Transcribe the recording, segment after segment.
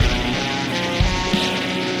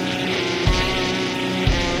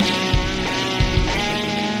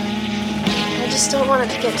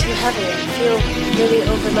want it to get too heavy and feel really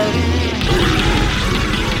overloaded.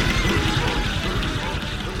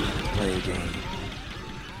 Play a game.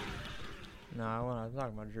 No, I want to talk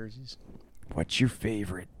about jerseys. What's your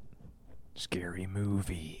favorite scary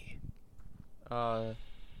movie? Probably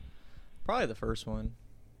the first one.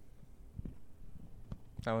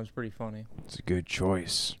 That one's pretty funny. It's a good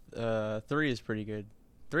choice. 3 is pretty good.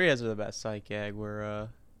 3 has the best sight gag where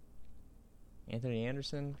Anthony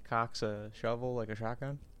Anderson cocks a shovel like a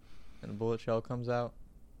shotgun, and a bullet shell comes out.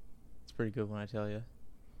 It's pretty good when I tell you.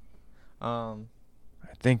 I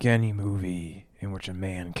think any movie in which a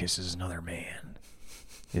man kisses another man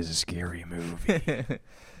is a scary movie.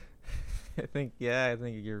 I think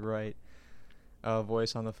you're right.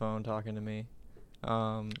 Voice on the phone talking to me.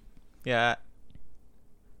 Yeah.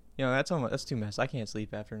 You know, that's too messed. I can't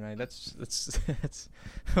sleep after night. That's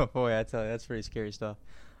oh boy, I tell you, that's pretty scary stuff.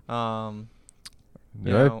 I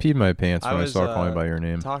peed my pants when I saw Calling by Your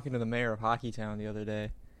Name. Talking to the mayor of Hockeytown the other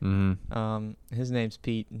day. Mm-hmm. His name's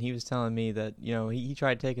Pete, and he was telling me that, you know, he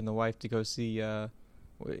tried taking the wife to go see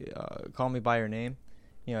Call Me by Your Name.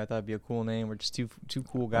 You know, I thought it'd be a cool name. We're just two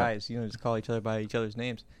cool guys, you know, just call each other by each other's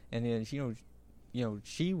names. And then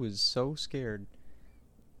she was so scared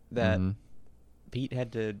that Pete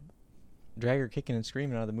had to drag her kicking and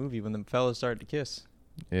screaming out of the movie when the fellas started to kiss.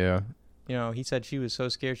 Yeah. You know, he said she was so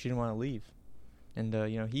scared she didn't want to leave. And,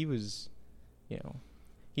 you know, he was, you know,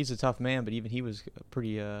 he's a tough man, but even he was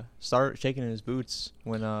pretty shaking in his boots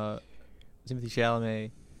when Timothée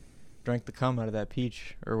Chalamet drank the cum out of that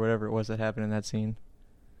peach or whatever it was that happened in that scene.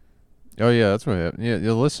 Oh, yeah, that's what happened.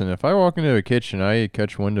 Yeah, listen, if I walk into a kitchen, I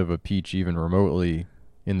catch wind of a peach even remotely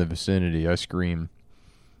in the vicinity, I scream.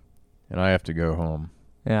 And I have to go home.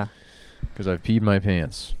 Yeah. Because I've peed my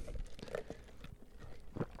pants.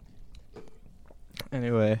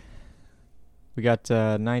 Anyway, we got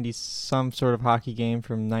some sort of hockey game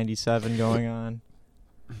from '97 going on.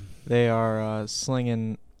 They are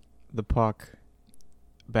slinging the puck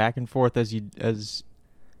back and forth as you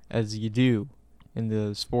do in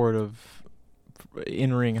the sport of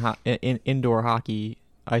indoor hockey,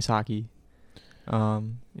 ice hockey.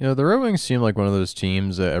 You know, the Red Wings seem like one of those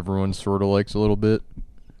teams that everyone sort of likes a little bit.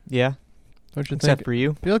 Yeah. Don't you Except think? for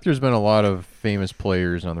you. I feel like there's been a lot of famous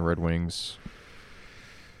players on the Red Wings.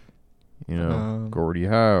 You know, Gordie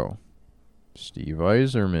Howe, Steve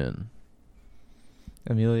Yzerman,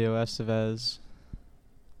 Emilio Estevez.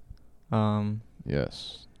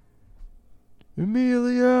 Yes.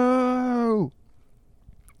 Emilio!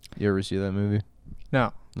 You ever see that movie?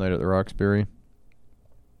 No. Night at the Roxbury?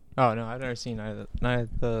 Oh, no, I've never seen Night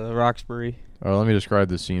at the Roxbury. Oh, let me describe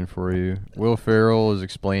the scene for you. Will Ferrell is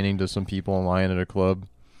explaining to some people in line at a club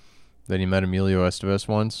that he met Emilio Estevez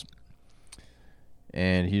once.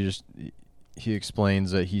 And he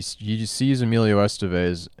explains that he just sees Emilio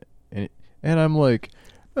Estevez, and I'm like,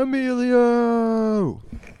 Emilio!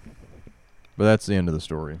 But that's the end of the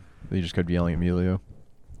story. He just kept yelling Emilio.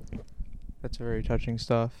 That's very touching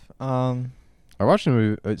stuff. I watched a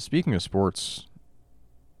movie, speaking of sports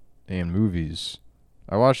and movies,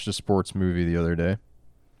 I watched a sports movie the other day.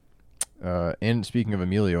 And speaking of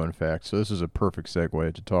Emilio, in fact, so this is a perfect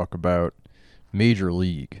segue to talk about Major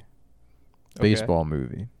League baseball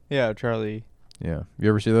movie. Yeah, Charlie. Yeah. You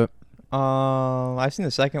ever see that? I've seen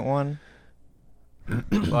the second one.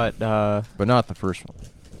 But not the first one.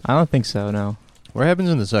 I don't think so, no. What happens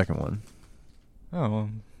in the second one? Oh,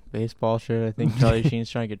 baseball shit. I think Charlie Sheen's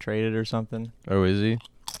trying to get traded or something. Oh, is he?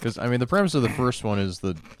 Because, I mean, the premise of the first one is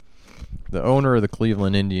the owner of the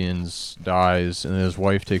Cleveland Indians dies, and his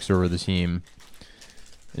wife takes over the team.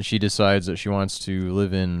 And she decides that she wants to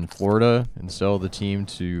live in Florida and sell the team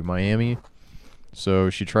to Miami. So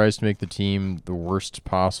she tries to make the team the worst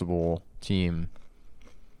possible team.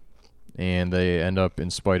 And they end up,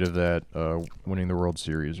 in spite of that, winning the World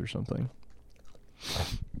Series or something.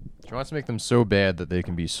 She wants to make them so bad that they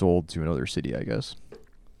can be sold to another city, I guess.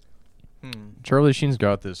 Charlie Sheen's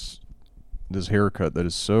got this haircut that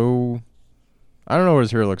is so... I don't know what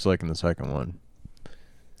his hair looks like in the second one.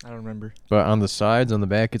 I don't remember. But on the sides, on the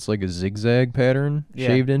back, it's like a zigzag pattern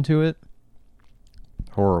shaved into it.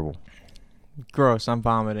 Horrible. Gross. I'm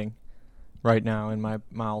vomiting right now in my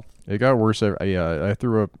mouth. It got worse. I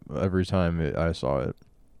threw up every time I saw it.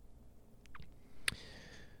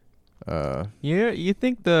 You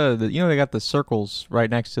think the they got the circles right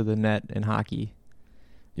next to the net in hockey.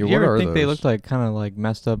 Yeah, Did you ever think those? they looked like kind of like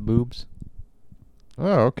messed up boobs?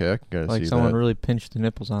 Oh, okay. I can kind of like see someone that. really pinched the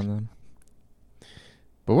nipples on them.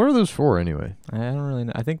 But what are those for anyway? I don't really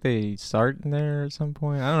know. I think they start in there at some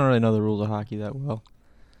point. I don't really know the rules of hockey that well.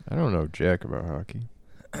 I don't know jack about hockey.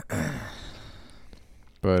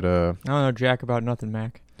 But I don't know jack about nothing,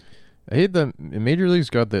 Mac. I hate that Major League's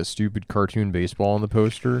got that stupid cartoon baseball on the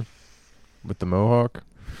poster with the mohawk,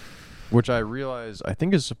 which I realize I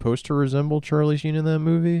think is supposed to resemble Charlie Sheen in that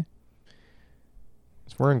movie.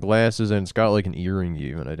 It's wearing glasses and it's got like an earring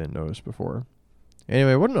even I didn't notice before.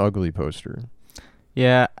 Anyway, what an ugly poster.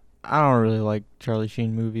 Yeah, I don't really like Charlie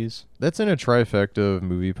Sheen movies. That's in a trifecta of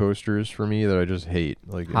movie posters for me that I just hate.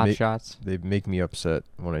 Like Hot Shots. They make me upset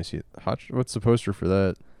when I see it. What's the poster for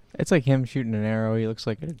that? It's like him shooting an arrow. He looks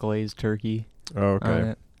like a glazed turkey. Oh, On okay.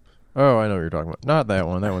 it. Oh, I know what you're talking about. Not that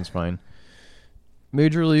one. That one's fine.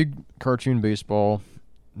 Major League Cartoon Baseball,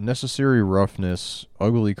 Necessary Roughness,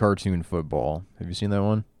 Ugly Cartoon Football. Have you seen that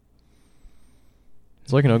one?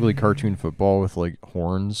 It's like an ugly cartoon football with like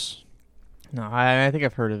horns. No, I think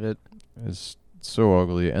I've heard of it. It's so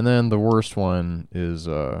ugly. And then the worst one is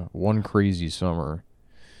One Crazy Summer.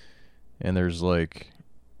 And there's like,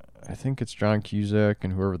 I think it's John Cusack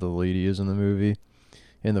and whoever the lady is in the movie.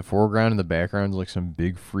 In the foreground and the background is like some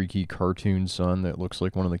big freaky cartoon sun that looks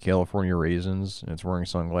like one of the California Raisins. And it's wearing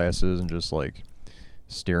sunglasses and just like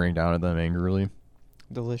staring down at them angrily.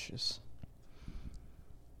 Delicious.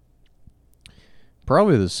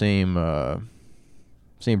 Probably the same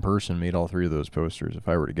person made all three of those posters, if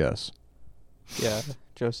I were to guess. Yeah,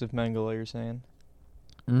 Joseph Mengele, you're saying.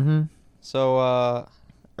 Mm-hmm. So,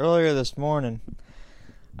 earlier this morning,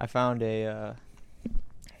 I found a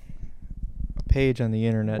page on the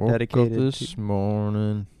internet Woke dedicated up this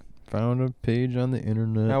morning, found a page on the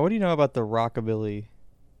internet. Now, what do you know about the rockabilly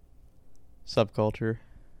subculture?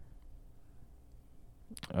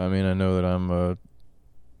 I mean, I know that I'm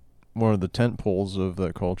one of the tent poles of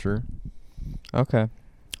that culture. Okay.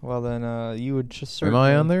 Well, then, you would just Am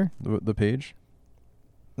I on there? The page?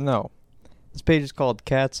 No. This page is called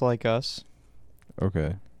Cats Like Us.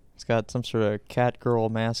 Okay. It's got some sort of cat girl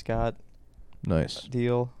mascot Nice.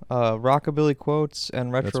 deal. Rockabilly quotes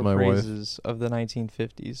and That's retro my wife. phrases of the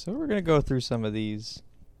 1950s. So we're going to go through some of these.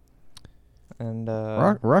 And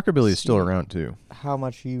Rockabilly is still see around too. how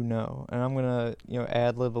much you know. And I'm going to,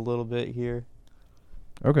 ad-lib a little bit here.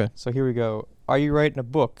 Okay. So here we go. Are you writing a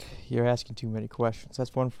book? You're asking too many questions.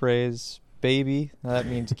 That's one phrase. Baby, now that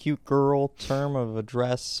means cute girl, term of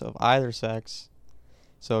address of either sex.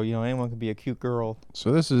 So, anyone can be a cute girl.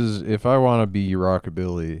 So this is, if I want to be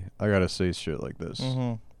Rockabilly, I gotta say shit like this.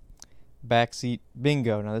 Mm-hmm. Backseat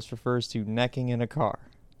bingo. Now this refers to necking in a car.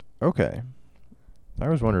 Okay. I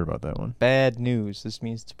was wondering about that one. Bad news. This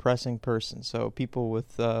means depressing person. So people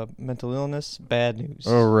with mental illness, bad news.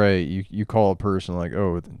 Oh, right. You call a person like,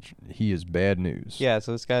 oh, he is bad news. Yeah,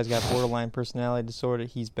 so this guy's got borderline personality disorder.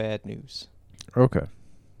 He's bad news. Okay.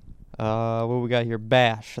 What we got here?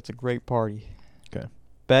 Bash. That's a great party. Okay.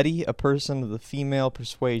 Betty, a person of the female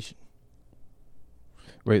persuasion.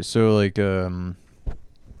 Wait, so like, if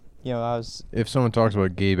someone talks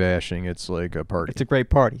about gay bashing, it's like a party. It's a great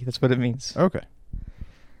party. That's what it means. Okay.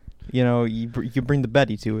 You bring the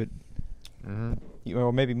Betty to it. Mm-hmm.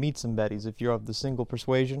 Or maybe meet some Bettys if you're of the single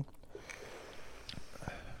persuasion.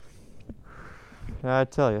 I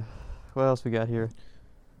tell you. What else we got here?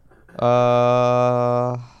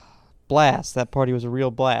 Blast. That party was a real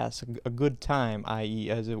blast. A good time, i.e.,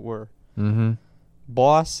 as it were. Mm-hmm.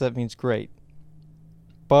 Boss, that means great.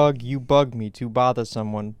 Bug, you bug me. To bother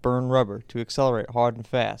someone. Burn rubber. To accelerate hard and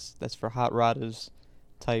fast. That's for hot rodders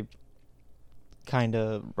type kind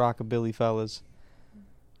of rockabilly fellas.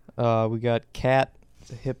 We got cat,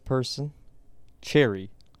 a hip person. Cherry,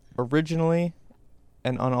 originally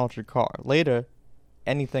an unaltered car. Later,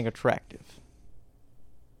 anything attractive.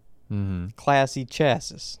 Mm-hmm. Classy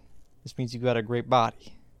chassis. This means you got a great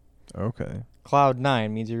body. Okay. Cloud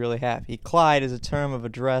 9 means you're really happy. Clyde is a term of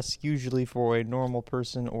address, usually for a normal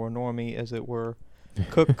person or normie, as it were.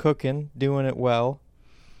 Cooking, doing it well.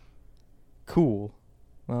 Cool.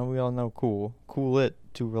 Well, we all know cool. Cool it,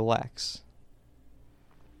 to relax.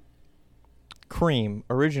 Cream,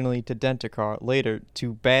 originally to dent a car, later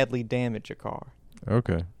to badly damage a car.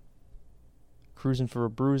 Okay. Cruising for a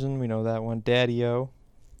bruising, we know that one. Daddy-o,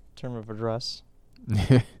 term of address.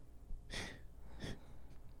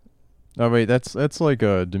 No, wait, that's like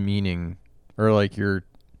a demeaning, or like you're,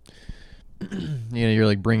 you're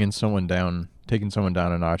like bringing someone down, taking someone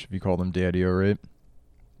down a notch if you call them daddy-o, right?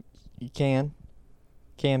 You can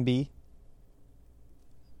be.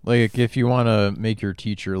 Like if you want to make your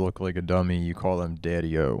teacher look like a dummy, you call them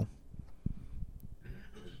daddy-o.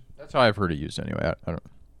 That's how I've heard it used anyway. I don't.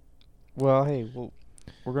 Well, hey,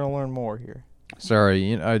 we're gonna learn more here.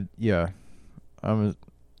 Sorry, I'm the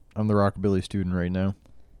rockabilly student right now.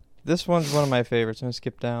 This one's one of my favorites. I'm going to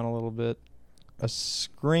skip down a little bit. A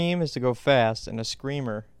scream is to go fast, and a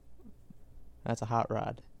screamer That's a hot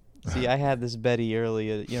rod. See, I had this Betty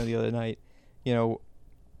earlier, the other night.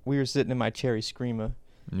 We were sitting in my Cherry Screamer.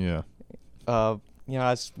 Yeah. We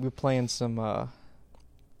were playing some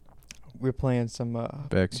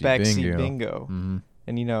Backseat bingo. Mm-hmm.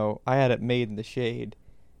 And I had it made in the shade.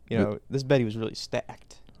 This Betty was really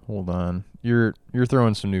stacked. Hold on. You're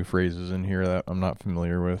throwing some new phrases in here that I'm not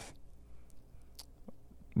familiar with.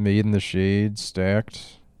 Made in the shade,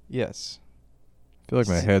 stacked. Yes. I feel like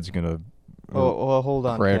my head's gonna hold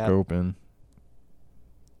on, crack Cat. open.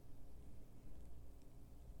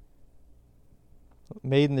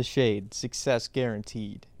 Made in the shade, success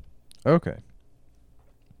guaranteed. Okay.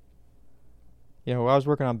 I was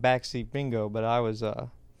working on backseat bingo, but I was I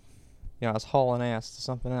was hauling ass to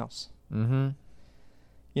something else. Mm-hmm.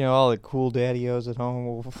 All the cool daddy-os at home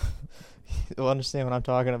will understand what I'm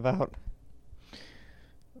talking about.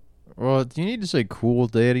 Well, do you need to say cool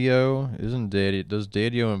daddy-o? Does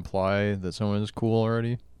daddy-o imply that someone is cool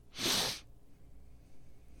already?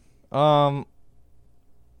 No,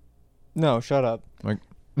 shut up.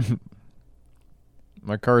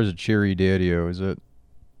 My car is a cherry daddy-o. Does that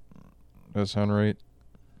sound right?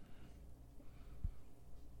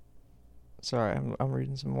 Sorry, I'm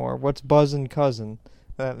reading some more. What's buzzin' cousin?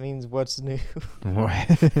 That means what's new.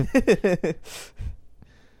 What?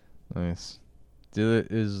 Nice. Do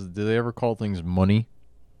they ever call things money?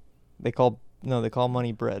 They call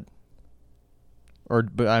money bread.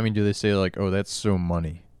 But I mean, do they say like, "Oh, that's so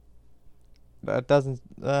money"? That doesn't.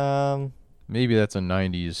 Maybe that's a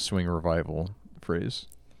 '90s swing revival phrase.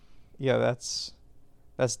 Yeah, that's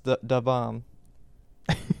the bomb.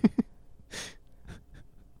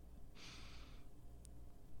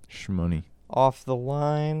 Shmoney. Off the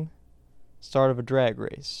line. Start of a drag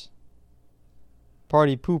race.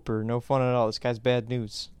 Party pooper. No fun at all. This guy's bad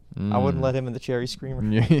news. I wouldn't let him in the Cherry Screamer.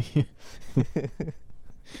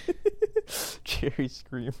 Cherry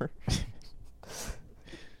Screamer.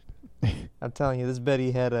 I'm telling you, this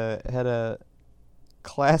Betty had a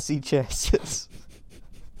classy chassis.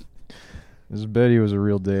 This Betty was a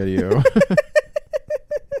real daddy-o.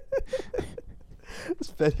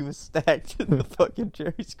 This Betty was stacked in the fucking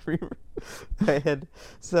Cherry Screamer. I had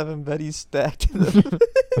 7 Bettys stacked in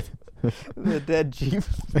the dead Jeep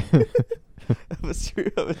of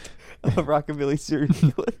a rockabilly serial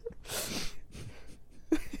killer.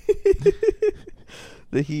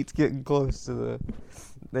 The heat's getting close to the.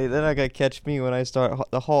 They're not gonna catch me when I start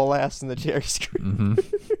the haul ass in the Cherry Screamer.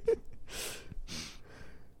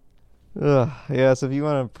 Yeah, so if you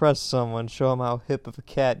want to impress someone, show them how hip of a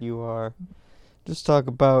cat you are. Just talk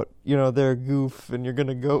about, their goof, and you're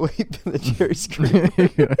gonna go ape in the Cherry Screamer.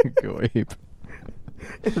 You're gonna go ape.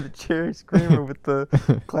 In the Cherry Screamer with the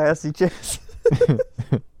classy chassis.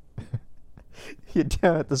 You're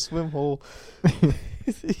down at the swim hole. You're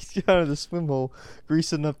down at the swim hole,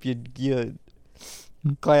 greasing up your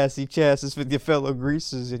classy chassis with your fellow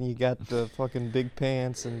greasers, and you got the fucking big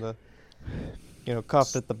pants and the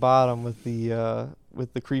cuffed at the bottom with the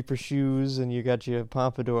creeper shoes, and you got your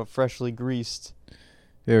pompadour freshly greased.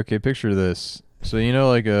 Yeah, okay, picture this. So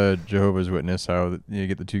like a Jehovah's Witness, how you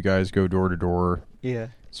get the 2 guys go door to door. Yeah.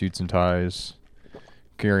 Suits and ties,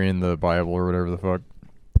 carrying the Bible or whatever the fuck.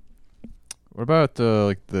 What about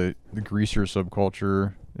the greaser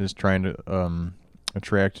subculture is trying to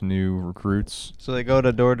attract new recruits? So they go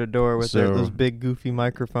to door with those big goofy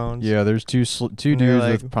microphones. Yeah, there's two dudes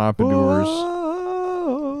with pompadours.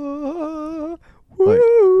 Like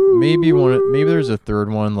maybe there's a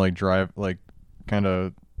third one kind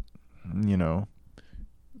of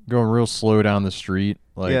going real slow down the street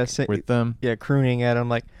with them. Yeah, crooning at them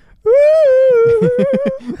like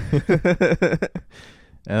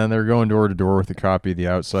And then they're going door to door with a copy of The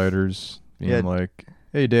Outsiders, being like,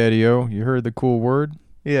 "Hey, Daddy-o, you heard the cool word?"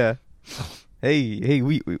 Yeah. Hey,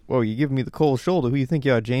 we whoa, you giving me the cold shoulder. Who you think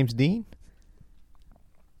you are, James Dean?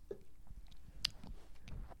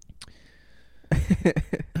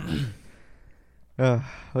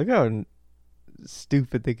 Look how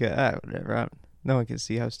stupid the guy. Whatever. No one can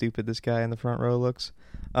see how stupid this guy in the front row looks.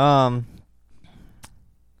 I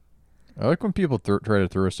like when people try to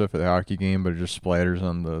throw stuff at the hockey game, but it just splatters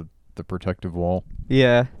on the protective wall.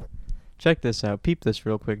 Yeah. Check this out. Peep this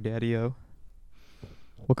real quick, Daddy-o.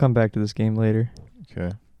 We'll come back to this game later.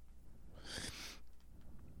 Okay.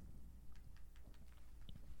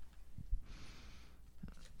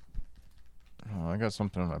 Oh, I got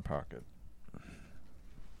something in my pocket.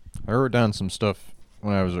 I wrote down some stuff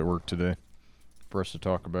when I was at work today for us to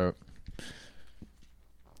talk about.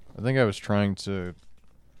 I think I was trying to...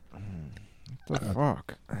 What the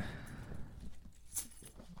fuck?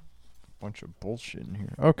 Bunch of bullshit in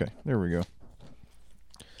here. Okay, there we go.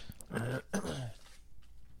 Have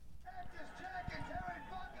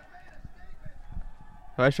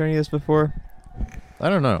I shown you this before? I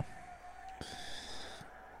don't know.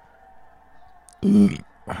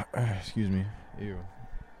 Excuse me. Ew.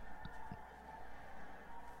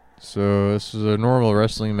 So this is a normal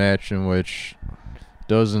wrestling match in which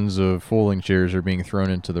dozens of folding chairs are being thrown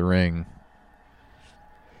into the ring.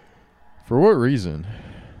 For what reason?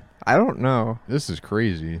 I don't know. This is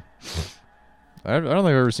crazy. I don't think I've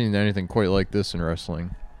ever seen anything quite like this in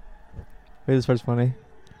wrestling. Wait, this part's funny.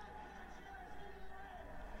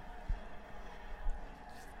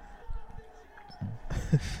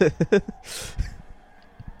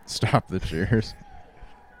 Stop the chairs.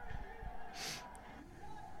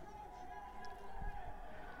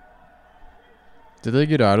 Did they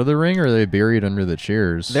get out of the ring or are they buried under the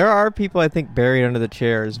chairs? There are people, I think, buried under the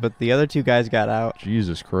chairs, but the other two guys got out.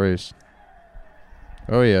 Jesus Christ.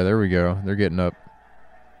 Oh yeah, there we go. They're getting up.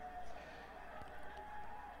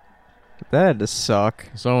 That had to suck.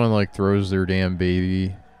 Someone like throws their damn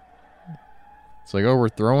baby. It's like, oh, we're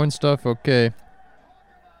throwing stuff? Okay.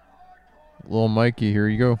 Little Mikey, here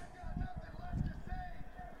you go.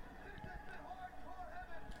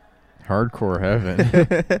 Hardcore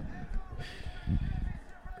heaven.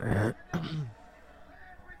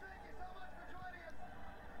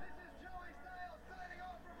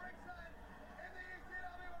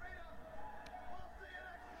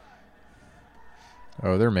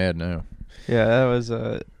 Oh, they're mad now. Yeah, that was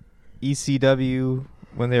ECW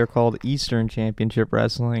when they were called Eastern Championship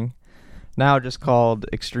Wrestling. Now just called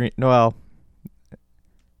Extreme. Well,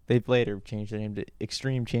 they've later changed the name to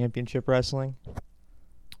Extreme Championship Wrestling.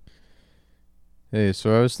 Hey,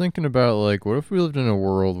 so I was thinking about, like, what if we lived in a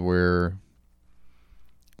world where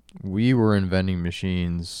we were in vending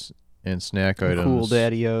machines and snack items? Cool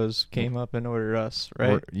Daddy-O's came up and ordered us,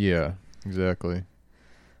 right? Yeah, exactly.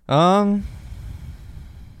 How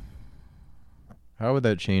How would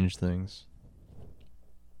that change things?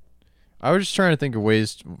 I was just trying to think of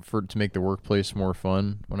ways to make the workplace more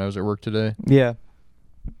fun when I was at work today. Yeah.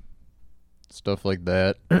 Stuff like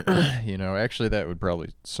that. Actually, that would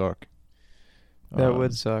probably suck. That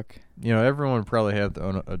would suck. Everyone would probably have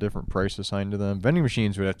a different price assigned to them. Vending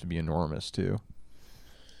machines would have to be enormous, too.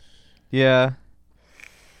 Yeah.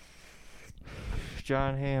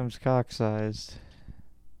 John Hamm's cock-sized.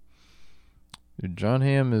 Dude, John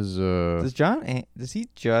Hamm is... Does he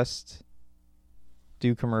just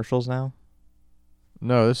do commercials now?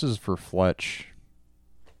 No, this is for Fletch.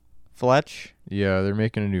 Fletch? Yeah, they're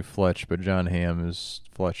making a new Fletch, but John Hamm is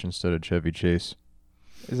Fletch instead of Chevy Chase.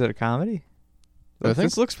 Is it a comedy? I think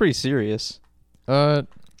This looks pretty serious. No,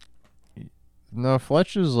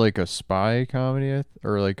 Fletch is like a spy comedy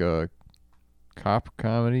or like a cop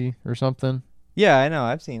comedy or something. Yeah, I know.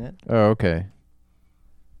 I've seen it. Oh, okay.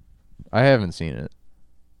 I haven't seen it.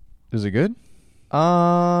 Is it good?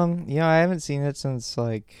 I haven't seen it since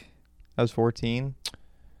like I was 14,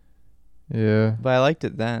 Yeah. but I liked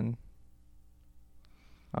it then.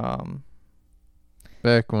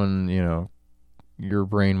 Back when, your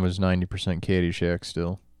brain was 90% Caddyshack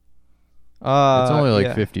still. It's only like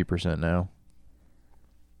 50% now.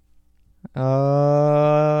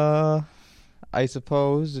 I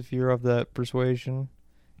suppose if you're of that persuasion,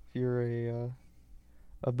 if you're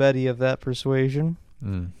a Betty of that persuasion,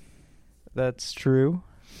 that's true.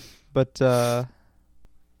 But I'd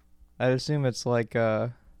assume it's like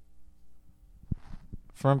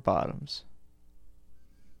front bottoms,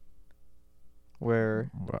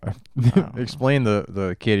 where Explain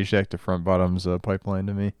the Caddyshack to Front Bottoms pipeline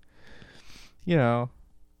to me.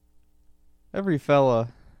 every fella,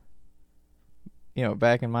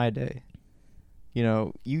 back in my day,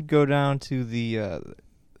 you'd go down to the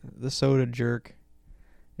soda jerk,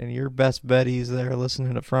 and your best Betty's there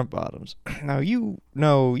listening to Front Bottoms. Now you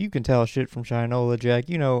can tell shit from Shinola, Jack.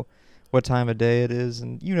 You know what time of day it is,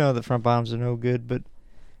 and you know that Front Bottoms are no good, but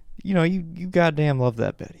you goddamn love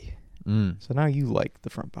that Betty. So now you like the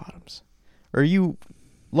Front Bottoms, or you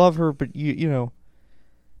love her, but you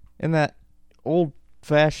in that old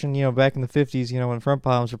fashioned, back in the 50s, when Front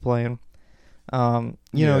Bottoms were playing,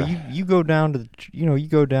 you go down to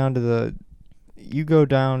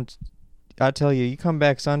I tell you, you come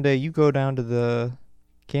back Sunday, you go down to the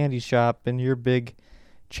candy shop in your big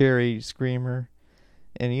cherry screamer,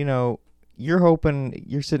 and you're hoping,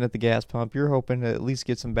 you're sitting at the gas pump, you're hoping to at least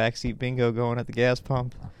get some backseat bingo going at the gas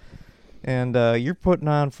pump. And you're putting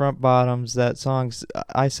on Front Bottoms, that song,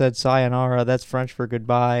 I Said Sayonara, that's French for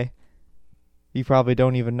goodbye. You probably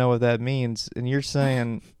don't even know what that means. And you're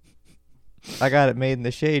saying, I got it made in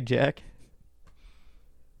the shade, Jack.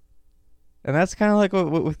 And that's kind of like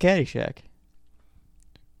with Caddyshack.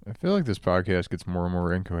 I feel like this podcast gets more and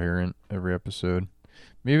more incoherent every episode.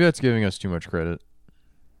 Maybe that's giving us too much credit.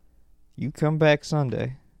 You come back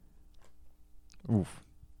Sunday. Oof.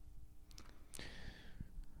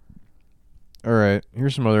 All right,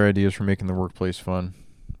 here's some other ideas for making the workplace fun.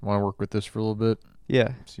 Want to work with this for a little bit?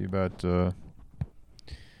 Yeah. See about, you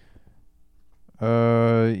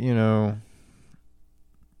know,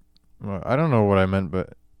 well, I don't know what I meant,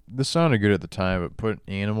 but this sounded good at the time, but put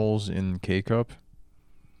animals in K-Cup.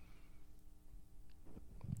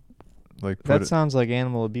 Like That sounds like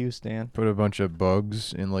animal abuse, Dan. put a bunch of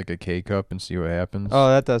bugs in like a K-Cup and see what happens. Oh,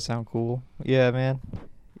 that does sound cool. Yeah, man.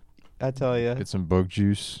 I tell you. Get some bug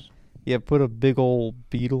juice. Yeah, put a big old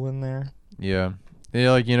beetle in there. Yeah.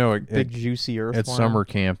 Yeah, like, you know, Big juicy earthworm. at summer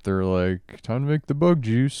camp, they're like, time to make the bug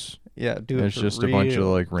juice. Yeah, do And it it's for just a bunch of,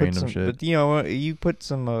 real. like, Put random some- shit. But, you know, you put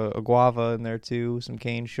some guava in there, too. Some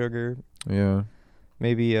cane sugar. Yeah.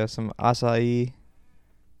 Maybe some acai.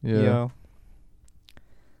 Yeah. You know.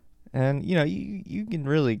 And, you know, you can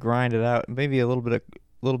really grind it out. Maybe a little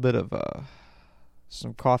bit of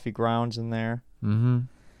some coffee grounds in there. Mm-hmm.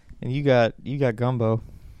 And you got gumbo.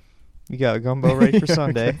 You got gumbo ready for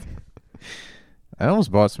Sunday. I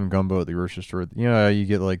almost bought some gumbo at the grocery store. You know how you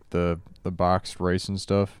get like the boxed rice and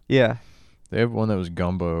stuff? Yeah. They have one that was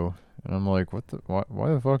gumbo, and I'm like, why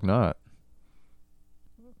the fuck not?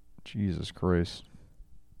 Jesus Christ.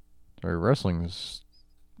 Sorry, wrestling is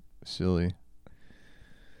silly.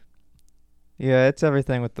 Yeah, it's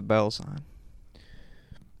everything with the bells on.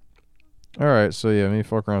 Alright, so yeah, maybe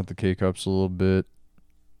fuck around with the K-Cups a little bit.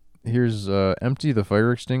 Here's empty the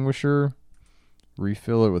fire extinguisher,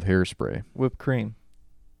 refill it with hairspray. Whipped cream.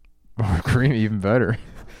 Or cream, even better.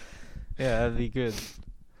 Yeah, that'd be good.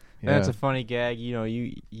 Yeah. That's a funny gag. You know,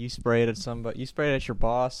 you spray it at somebody. You spray it at your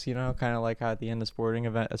boss. You know, kind of like how at the end of sporting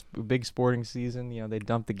event, a big sporting season. You know, they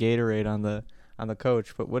dump the Gatorade on the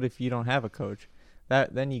coach. But what if you don't have a coach?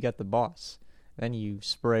 Then you got the boss. Then you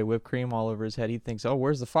spray whipped cream all over his head. He thinks, oh,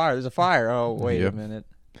 where's the fire? There's a fire. Oh, wait Yep. a minute.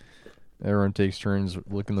 Everyone takes turns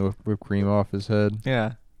licking the whipped cream off his head.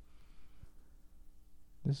 Yeah.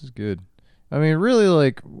 This is good. I mean, really,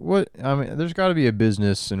 like, what? I mean, there's got to be a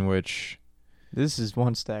business in which, This is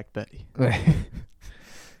one stack Betty.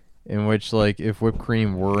 like, if whipped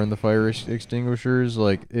cream were in the fire extinguishers,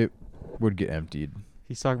 like, it would get emptied.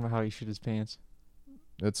 He's talking about how he shit his pants.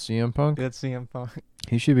 That's CM Punk. That's CM Punk.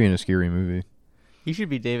 He should be in a scary movie. He should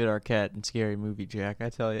be David Arquette in Scary Movie, Jack. I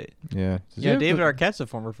tell you. Yeah. Does he Yeah, have David the, Arquette's a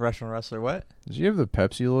former professional wrestler. What? Does he have the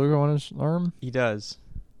Pepsi logo on his arm? He does.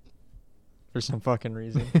 For some fucking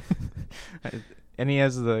reason. And he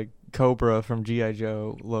has the Cobra from G.I.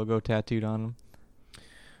 Joe logo tattooed on him.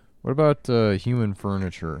 What about human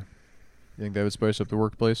furniture? You think that would spice up the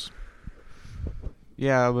workplace?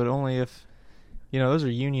 Yeah, but only if, you know, those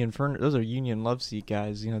are union love seat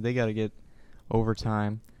guys. You know, they got to get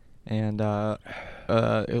overtime and at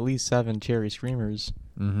least 7 cherry screamers.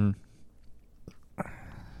 Mm-hmm.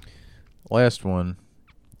 Last one.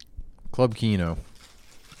 Club Kino.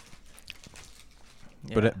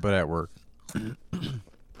 Yeah. But at work.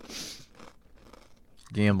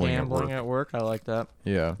 Gambling at work. at work, I like that.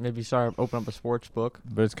 Yeah. Maybe open up a sports book.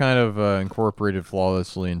 But it's kind of incorporated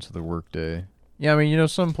flawlessly into the workday. Yeah, I mean, you know,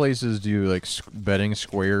 some places do like betting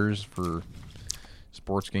squares for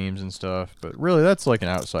sports games and stuff, but really that's like an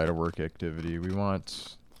outside of work activity. We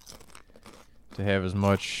want to have as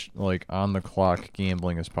much like on the clock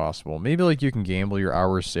gambling as possible. Maybe like you can gamble your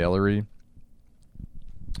hour's salary.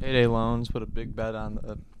 Payday loans, put a big bet on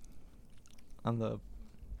the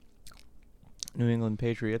New England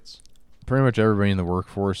Patriots. Pretty much everybody in the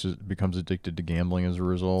workforce becomes addicted to gambling as a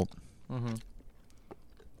result. Mm-hmm.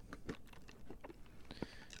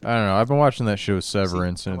 I don't know. I've been watching that show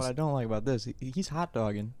Severance, and What I it's don't like about this, he's hot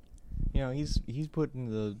dogging. You know, he's putting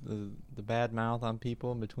the bad mouth on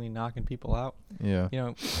people in between knocking people out. yeah. You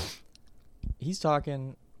know, he's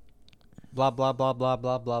talking blah blah blah blah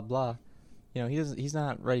blah blah blah. You know, he's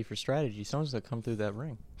not ready for strategy. Someone's gonna come through that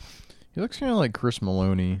ring. He looks kind of like Chris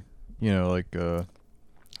Maloney. You know, like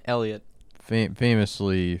Elliot.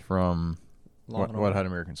 famously from Law and what Order. Hot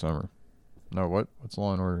American Summer. No, what's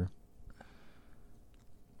Law and Order?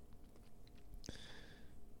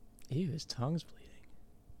 Ew, his tongue's bleeding.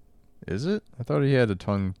 Is it? I thought he had a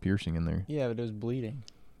tongue piercing in there. Yeah, but it was bleeding.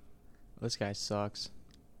 This guy sucks.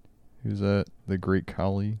 Who's that? The Great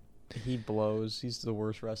Khali? He blows. He's the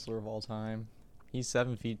worst wrestler of all time. He's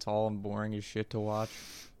 7 feet tall and boring as shit to watch.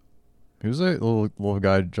 Who's that little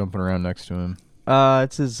guy jumping around next to him?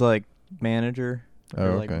 It's his like manager Oh,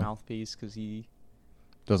 or like okay. mouthpiece because he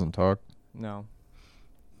Doesn't talk. no.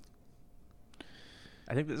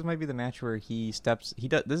 I think this might be the match where he steps.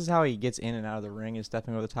 This is how he gets in and out of the ring, is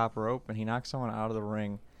stepping over the top rope, and he knocks someone out of the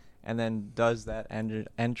ring, and then does that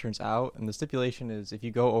entrance out. And the stipulation is if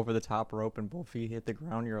you go over the top rope and both feet hit the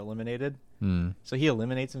ground, you're eliminated. So he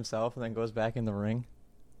eliminates himself and then goes back in the ring.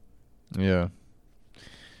 Yeah.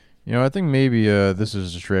 You know, I think maybe this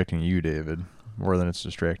is distracting you, David, more than it's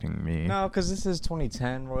distracting me. No, because this is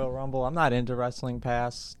 2010 Royal Rumble. I'm not into wrestling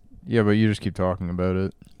past. Yeah, but you just keep talking about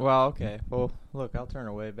it. Well, okay. Well, look, I'll turn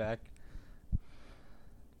away back.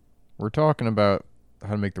 We're talking about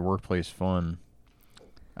how to make the workplace fun.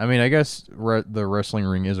 I mean, I guess the wrestling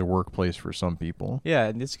ring is a workplace for some people. Yeah,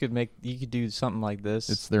 and this could you could do something like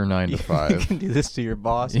this. It's their 9 to You can 5. do this to your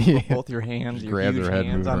boss. You put both your hands, Just your grab huge their head,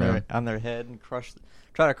 hands move around. on their head, and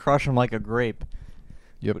try to crush them like a grape.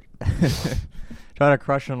 Yep. Try to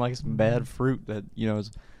crush them like some bad fruit that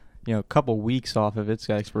is, a couple weeks off of its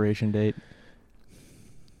expiration date.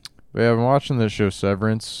 But yeah, I've been watching this show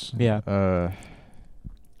Severance. Yeah. And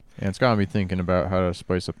it's got me thinking about how to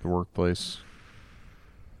spice up the workplace.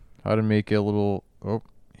 How to make it a little... Oh,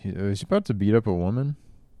 he's about to beat up a woman?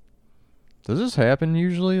 Does this happen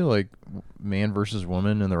usually? Like, man versus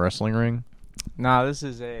woman in the wrestling ring? Nah, this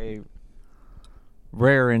is a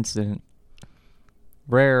rare incident.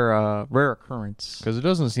 Rare occurrence. Because it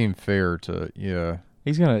doesn't seem fair to... Yeah.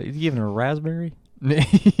 He's giving her a raspberry?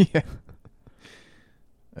 Yeah.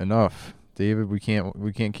 Enough. David, we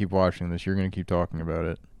can't keep watching this. You're going to keep talking about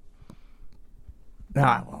it. No,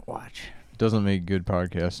 I won't watch. It doesn't make good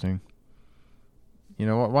podcasting. You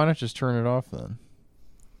know what? Why not just turn it off then?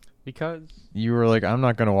 Because You were like, I'm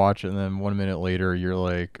not going to watch it, and then 1 minute later, you're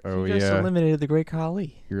like, oh, you just yeah. eliminated the Great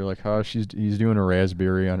Khali. You're like, oh, he's doing a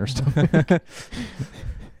raspberry on her stomach.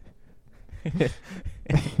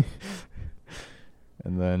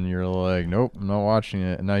 And then you're like, nope, I'm not watching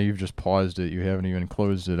it. And now you've just paused it. You haven't even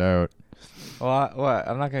closed it out. Well,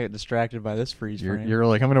 I'm not going to get distracted by this freeze frame. You're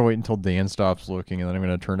like, I'm going to wait until Dan stops looking, and then I'm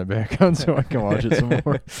going to turn it back on so I can watch it some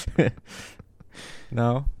more.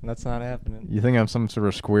 No, that's not happening. You think I'm some sort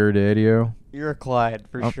of square daddy-o? You're a Clyde,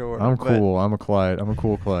 for sure. I'm but- cool. I'm a Clyde. I'm a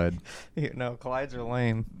cool Clyde. No, Clydes are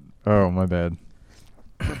lame. Oh, my bad.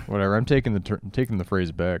 Whatever. I'm taking the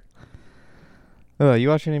phrase back. You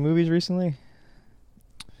watch any movies recently?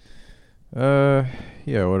 Yeah,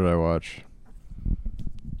 what did I watch?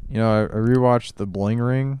 You know, I rewatched The Bling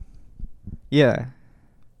Ring. Yeah.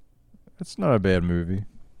 It's not a bad movie.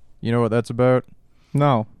 You know what that's about?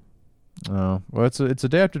 No. Oh, well, it's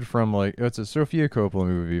adapted from, like, it's a Sofia Coppola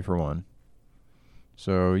movie, for one.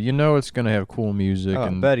 So, you know it's going to have cool music. Oh,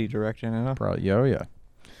 and Betty directing it, huh? Probably, yeah, oh, yeah.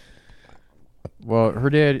 Well,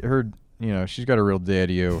 she's got a real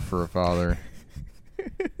daddy-o for a father.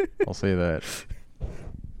 I'll say that.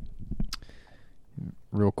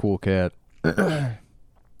 Real cool cat.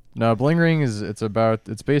 No, Bling Ring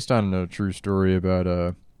it's based on a true story about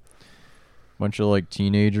a bunch of like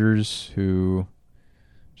teenagers who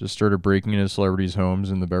just started breaking into celebrities'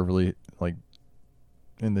 homes in the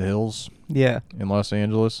in the hills. Yeah. In Los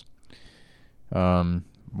Angeles. One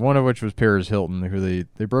of which was Paris Hilton, who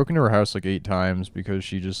they broke into her house like 8 times because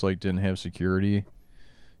she just like didn't have security.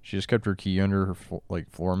 She just kept her key under her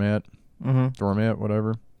floor mat, doormat,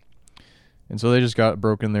 whatever. And so they just got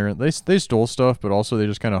broken there. They stole stuff, but also they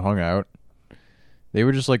just kind of hung out. They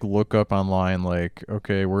would just like look up online, like,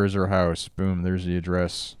 okay, where's her house? Boom, there's the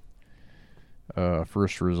address.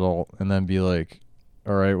 First result, and then be like,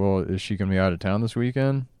 all right, well, is she gonna be out of town this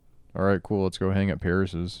weekend? All right, cool, let's go hang at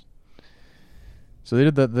Paris's. So they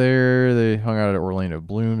did that there. They hung out at Orlando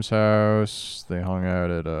Bloom's house. They hung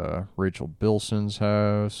out at Rachel Bilson's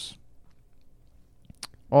house.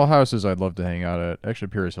 All houses I'd love to hang out at. Actually,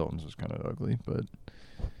 Paris Hilton's was kind of ugly, but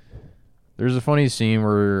there's a funny scene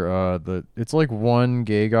where it's like one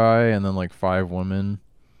gay guy and then like 5 women.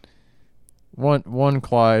 One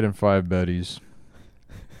Clyde and 5 Bettys.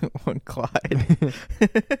 One Clyde.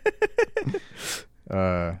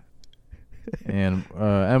 And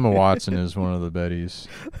Emma Watson is one of the Bettys.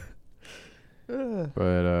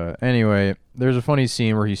 But anyway, there's a funny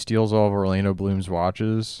scene where he steals all of Orlando Bloom's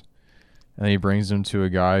watches, and he brings them to a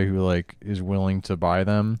guy who like is willing to buy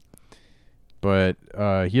them, but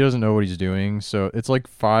he doesn't know what he's doing. So it's like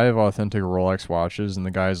 5 authentic Rolex watches, and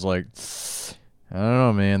the guy's like, I don't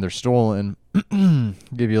know, man, they're stolen.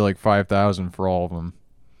 Give you like $5,000 for all of them.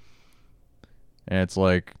 And it's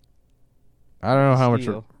like, I don't know how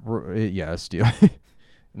Steal. much. Yeah, steal.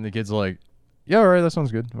 And the kid's like, yeah, all right, that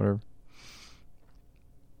sounds good. Whatever.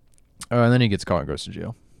 And then he gets caught and goes to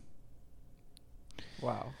jail.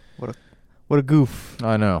 Wow. What a goof.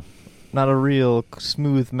 I know. Not a real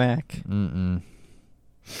smooth Mac. Mm-mm.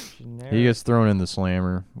 Generic. He gets thrown in the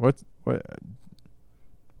slammer. What?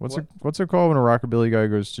 What's it called when a rockabilly guy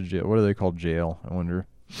goes to jail? What do they call jail? I wonder.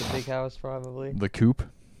 The Big House, probably. The coop.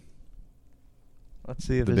 Let's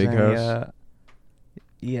see if The there's Big any. House?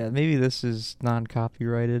 Yeah, maybe this is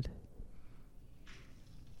non-copyrighted.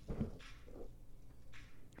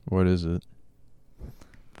 What is it?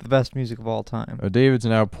 The best music of all time. David's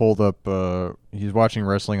now pulled up. He's watching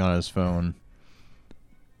wrestling on his phone.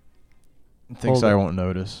 Thinks I won't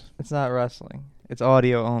notice. It's not wrestling. It's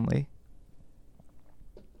audio only.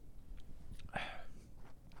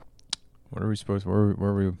 What are we supposed? What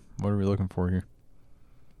are we looking for here?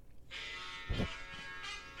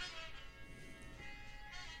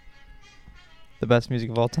 The best music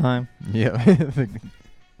of all time. Yeah.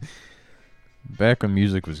 Back when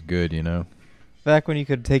music was good, you know. Back when you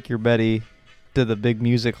could take your Betty to the big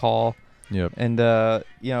music hall. Yep. And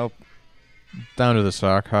you know, down to the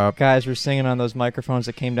sock hop. Guys were singing on those microphones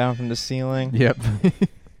that came down from the ceiling. Yep.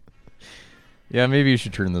 Yeah, maybe you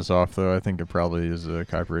should turn this off, though. I think it probably is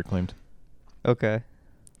copyright claimed. Okay.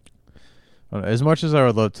 As much as I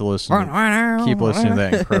would love to keep listening to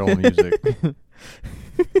that incredible music.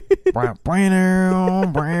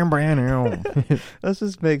 Let's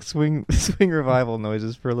just make swing revival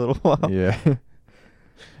noises for a little while. Yeah.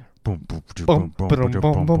 Boom, boom, Bum, boom, ba-dum,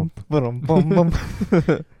 bum, bum, ba-dum, bum, bum.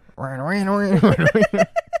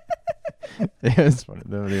 Yeah, it's funny.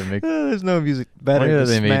 That would even make. There's no music better. Why do than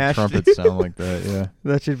they make Smash. trumpets sound like that? Yeah.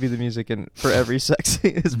 That should be the music for every sex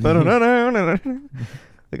scene. It's like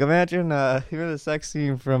imagine you remember the sex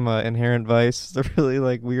scene from Inherent Vice, the really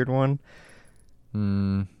like weird one.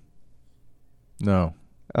 No.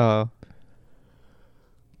 Oh.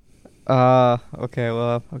 Okay.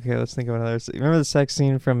 Well. Okay. Let's think of another. Remember the sex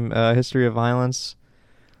scene from History of Violence?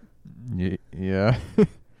 Yeah.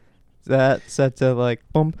 That set to like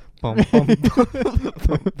bum bum bum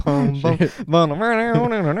bum bum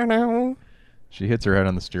bum. She hits her head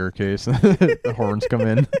on the staircase. The horns come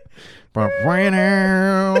in.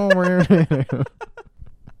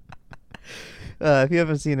 If you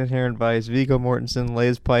haven't seen Inherent Vice, Viggo Mortensen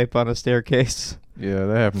lays pipe on a staircase. Yeah,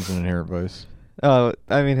 that happens in Inherent Vice. Oh,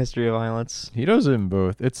 I mean History of Violence. He does it in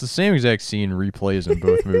both. It's the same exact scene replays in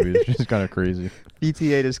both movies. It's just kind of crazy.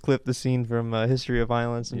 BTA just clipped the scene from History of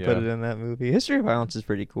Violence and put it in that movie. History of Violence is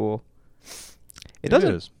pretty cool. It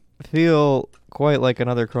doesn't feel quite like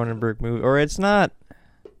another Cronenberg movie, or it's not.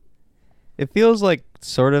 It feels like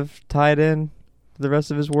sort of tied in to the rest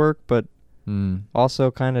of his work, but also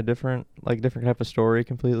kind of different, like different type of story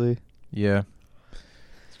completely. Yeah.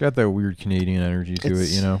 It's got that weird Canadian energy to it,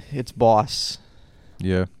 you know? It's Boss.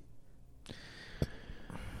 Yeah.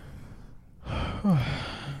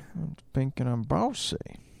 I'm thinking I'm bossy.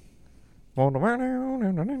 You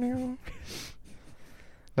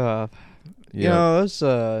know, those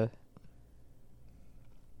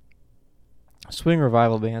swing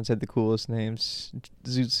revival bands had the coolest names.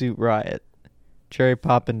 Zoot Suit Riot, Cherry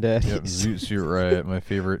Poppin' Daddies. Yep, Zoot Suit Riot, my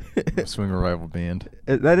favorite swing revival band.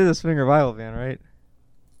 That is a swing revival band, right?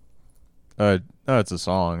 No, it's a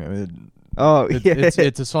song. I mean, yeah.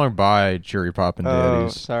 It's a song by Cherry Poppin' Daddies.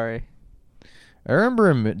 Oh, sorry. I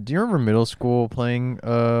remember. Do you remember middle school playing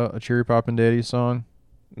a Cherry Poppin' Daddies song?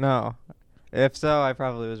 No. If so, I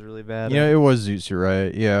probably was really bad. Yeah, it was Zoot Suit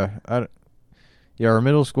Riot. Yeah, our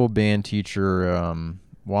middle school band teacher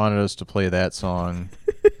wanted us to play that song.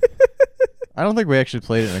 I don't think we actually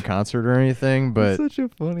played it in a concert or anything, but it's such a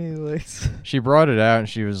funny like. She brought it out and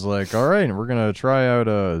she was like, "All right, we're gonna try out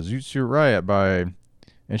Zoot Suit Riot by,"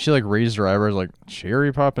 and she like raised her eyebrows like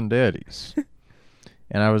Cherry Poppin' Daddies,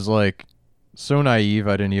 and I was like, so naive,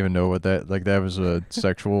 I didn't even know what that was a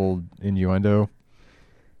sexual innuendo.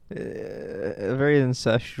 A very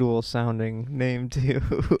incestual sounding name too.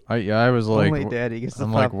 I was like, only Daddy gets to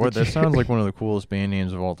I'm pop like, the what? That cherry. sounds like one of the coolest band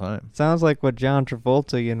names of all time. Sounds like what John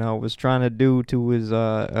Travolta, was trying to do to his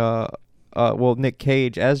Nick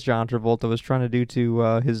Cage as John Travolta was trying to do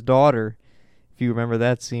to his daughter. If you remember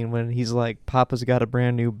that scene when he's like, Papa's got a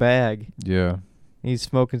brand new bag. Yeah. He's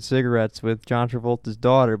smoking cigarettes with John Travolta's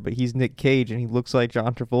daughter, but he's Nick Cage and he looks like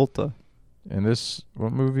John Travolta. And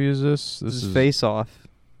what movie is this? This is Face Off.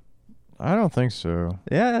 I don't think so.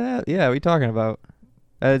 Yeah, what are you talking about?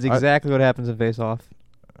 That is exactly what happens in Face Off.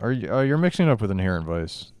 Are you? You're mixing it up with Inherent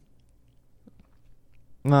Vice.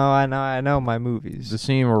 No, I know my movies. The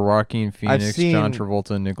scene where Joaquin Phoenix, John seen-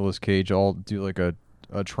 Travolta, and Nicolas Cage all do like a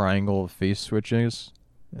triangle of face switches.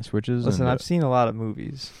 Listen, I've seen a lot of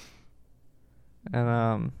movies,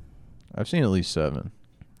 and I've seen at least 7.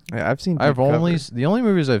 yeah, I've seen. The only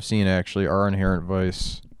movies I've seen actually are Inherent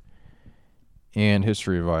Vice and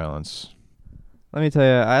History of Violence. Let me tell you,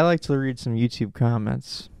 I like to read some YouTube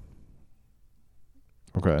comments.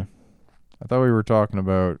 Okay. I thought we were talking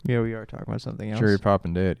about Yeah, we are talking about something else. Cherry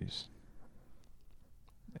Poppin' Daddies.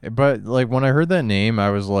 But like when I heard that name, I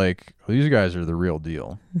was like, oh, these guys are the real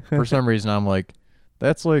deal. For some reason, I'm like,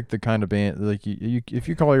 that's like the kind of band like you if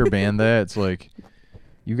you call your band that, it's like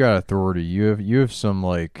you got authority. You have some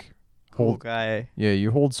like Cool guy. Yeah,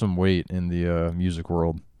 you hold some weight in the music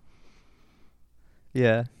world.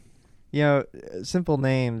 Yeah. You know, simple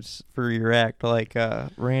names for your act like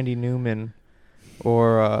Randy Newman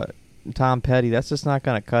or Tom Petty, that's just not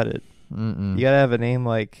going to cut it. Mm-mm. You got to have a name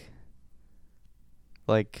like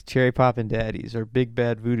Cherry Poppin' Daddies or Big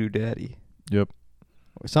Bad Voodoo Daddy. Yep.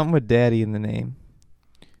 Or something with daddy in the name.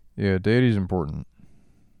 Yeah, daddy's important.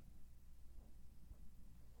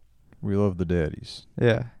 We love the daddies.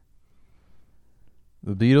 Yeah.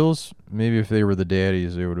 The Beatles, maybe if they were the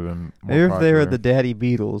daddies, they would have been more Maybe if they were popular. the Daddy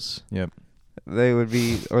Beatles. Yep. They would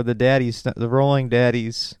be, or the Daddies, the Rolling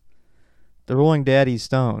Daddies. The Rolling Daddy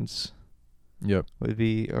Stones Yep. would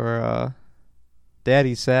be, or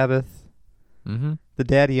Daddy Sabbath. Mm-hmm. The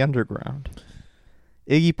Daddy Underground.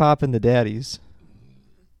 Iggy Pop and the Daddies.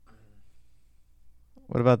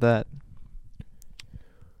 What about that?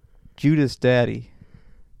 Judas Daddy.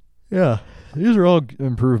 Yeah. These are all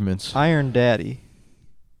improvements. Iron Daddy.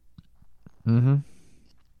 Mm-hmm.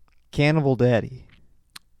 Cannibal Daddy.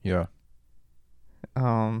 Yeah.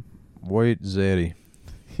 Yeah. White Zaddy.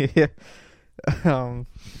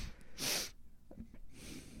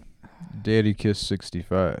 Daddy Kiss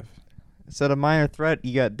 65. Instead of Minor Threat,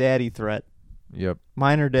 you got Daddy Threat. Yep.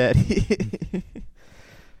 Minor Daddy.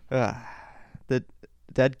 The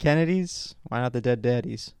Dead Kennedys? Why not the Dead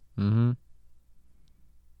Daddies? Mm-hmm.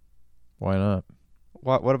 Why not?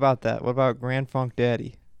 What about that? What about Grand Funk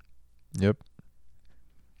Daddy? Yep.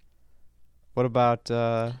 What about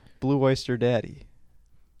Blue Oyster Daddy?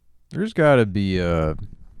 There's got to be like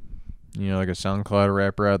a SoundCloud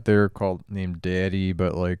rapper out there named Daddy,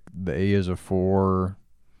 but like the A is a 4.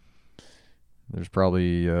 There's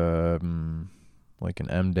probably like an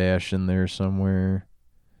M dash in there somewhere.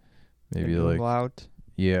 Maybe like Umlaut.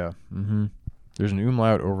 yeah. Mm-hmm. There's an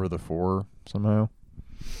umlaut over the 4 somehow.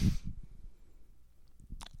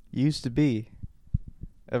 Used to be.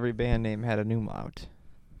 Every band name had an umlaut.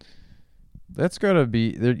 That's gotta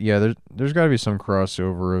be there. Yeah, there's gotta be some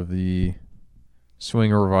crossover of the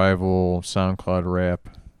swing revival SoundCloud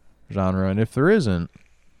rap genre, and if there isn't,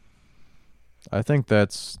 I think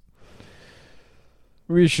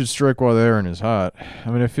we should strike while the iron is hot. I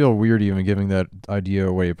mean, I feel weird even giving that idea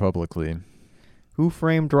away publicly. Who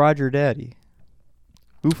Framed Roger Daddy?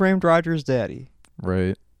 Who Framed Roger's Daddy?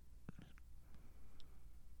 Right.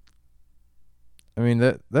 I mean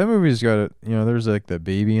that movie's got a there's like the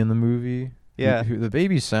baby in the movie. Yeah. The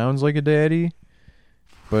baby sounds like a daddy,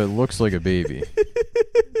 but it looks like a baby.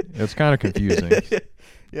 It's kind of confusing.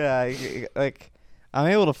 Yeah, like I'm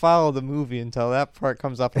able to follow the movie until that part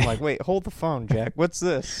comes up. I'm like, wait, hold the phone, Jack. What's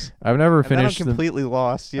this? I've never And then I'm finished completely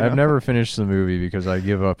lost. I've never finished the movie because I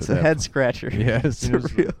give up It's at a that head point. scratcher. Yeah, as soon It's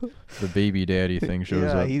as real. the baby daddy thing shows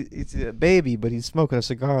Yeah, up. he's a baby, but he's smoking a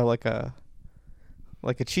cigar like a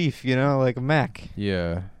chief, like a Mac.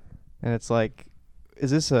 Yeah. And it's like,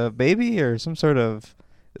 is this a baby or some sort of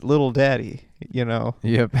little daddy? Yep.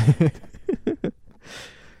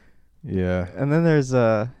 Yeah. And then there's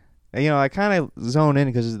I kind of zone in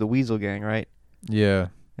because it's the Weasel Gang, right? Yeah.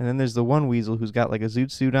 And then there's the one Weasel who's got like a zoot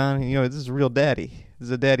suit on. This is a real daddy. This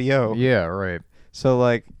is a daddy-o. Yeah, right. So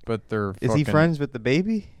like, But they're is he friends with the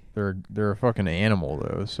baby? They're a fucking animal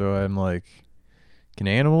though, so I'm like, can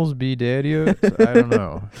animals be daddy-os? I don't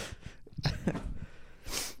know.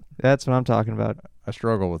 That's what I'm talking about. I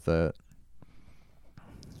struggle with that.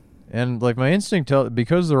 And like my instinct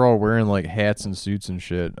because they're all wearing like hats and suits and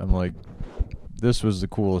shit, I'm like, this was the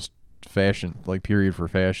coolest fashion period for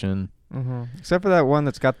fashion. Mm-hmm. Except for that one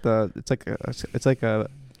that's got it's like a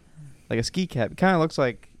ski cap. It kind of looks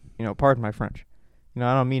like, pardon my French. I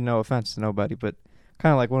don't mean no offense to nobody, but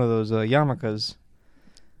kind of like one of those yarmulkes.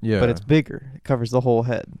 Yeah. But it's bigger. It covers the whole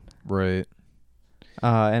head. Right.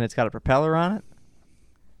 And it's got a propeller on it.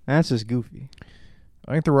 And that's just goofy.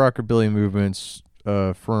 I think the rockabilly movement's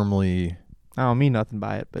firmly I don't mean nothing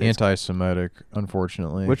by it, but anti-Semitic,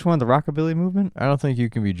 unfortunately. which one? The rockabilly movement? I don't think you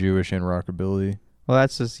can be Jewish and rockabilly. Well,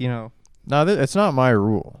 that's just No, it's not my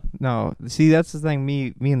rule. no. See, that's the thing.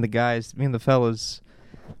 Me and the guys, me and the fellas.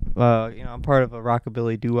 I'm part of a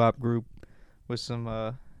rockabilly doo-wop group with some,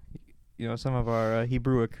 some of our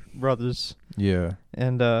Hebrewic brothers. Yeah.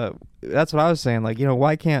 And that's what I was saying. Like,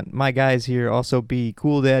 why can't my guys here also be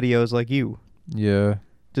cool daddy-os like you? Yeah.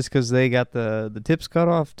 Just because they got the tips cut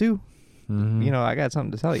off too. Mm-hmm. I got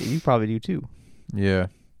something to tell you. You probably do too. Yeah.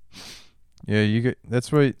 Yeah, you get. That's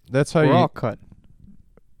how We're you all cut.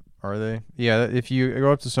 are they. Yeah, if you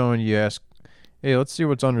go up to someone, you ask, "Hey, let's see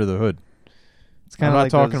what's under the hood." It's I'm kind not of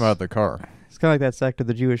like talking those- about the car. It's kind of like that sect of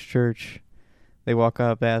the Jewish church. They walk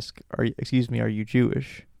up, ask, excuse me, are you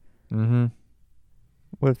Jewish?" Mm-hmm.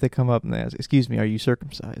 What if they come up and they ask, "Excuse me, are you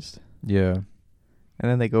circumcised?" Yeah. And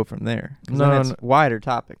then they go from there. 'Cause No, then it's no. wider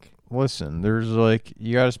topic. Listen, there's like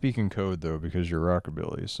you got to speak in code though because you're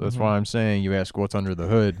rockabilly. So that's Mhm. why I'm saying you ask what's under the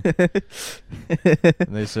hood,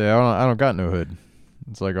 and they say I don't got no hood.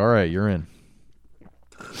 It's like all right, you're in,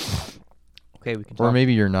 Okay, we can or talk.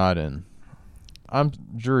 maybe you're not in.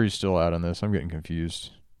 Jury's still out on this. I'm getting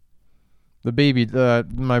confused. The baby,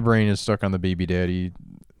 my brain is stuck on the baby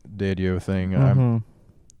daddy-o thing. Mhm.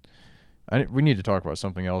 We need to talk about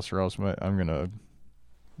something else, or else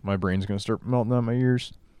my brain's gonna start melting out my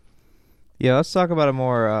ears. Yeah, let's talk about a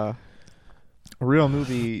more a real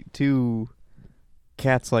movie. Two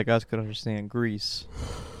cats like us could understand. Grease.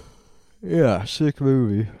 Yeah, sick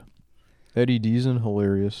movie. Eddie Deason,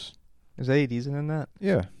 hilarious. Is Eddie Deason in that?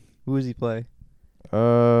 Yeah. Who does he play?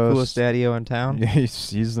 Coolest Coolest daddy-o in town? Yeah,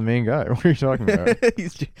 he's the main guy. What are you talking about?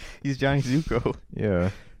 he's Johnny Zuko. Yeah.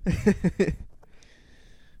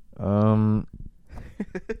 Oh,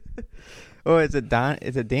 is it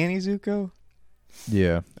Danny Zuko?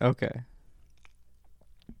 Yeah. Okay.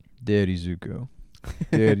 Daddy Zuko.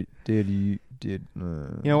 Daddy did.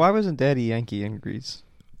 You know, why wasn't Daddy Yankee in Grease?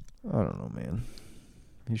 I don't know, man.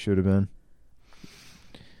 He should have been.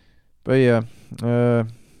 But yeah, I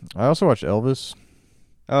also watched Elvis.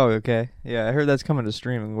 Oh, okay. Yeah, I heard that's coming to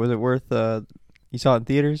streaming. Was it worth? You saw it in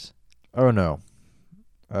theaters? Oh no,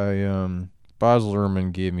 Baz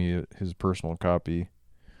Luhrmann gave me his personal copy.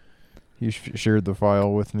 He shared the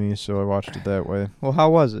file with me, so I watched it that way. Well,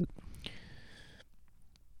 how was it?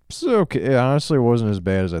 It's okay. It honestly wasn't as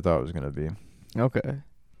bad as I thought it was gonna be. Okay.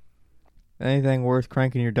 Anything worth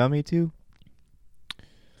cranking your dummy to?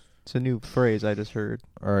 It's a new phrase I just heard.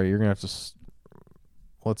 All right, you're gonna have to.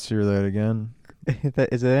 Let's hear that again.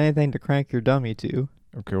 Is there anything to crank your dummy to?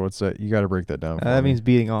 Okay, what's that? You got to break that down. For That me. means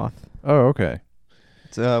beating off. Oh, okay.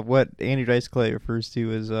 It's what Andrew Dice Clay refers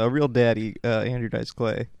to as a real daddy, Andrew Dice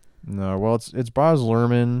Clay. No, well, it's Baz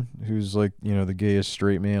Luhrmann, who's like the gayest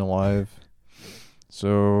straight man alive. So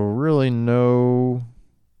really, no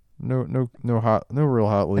real hot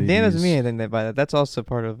ladies. And Dan doesn't mean anything by that. That's also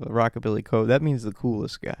part of rockabilly code. That means the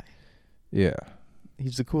coolest guy. Yeah.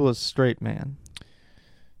 He's the coolest straight man.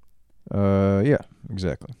 Yeah,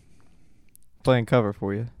 exactly. Playing cover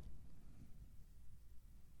for you.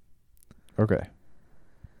 Okay.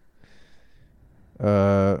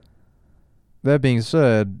 That being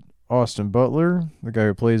said, Austin Butler, the guy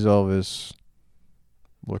who plays Elvis,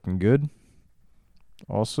 looking good.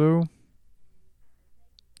 Also,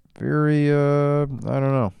 very I don't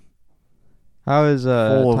know. How is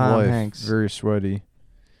Full of Tom life, Hanks? very sweaty.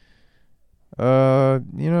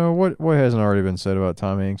 What hasn't already been said about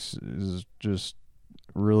Tom Hanks is just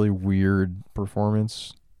really weird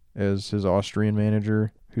performance as his Austrian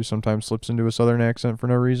manager, who sometimes slips into a southern accent for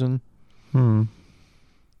no reason.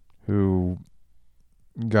 Who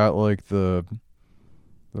got like the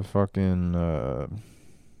fucking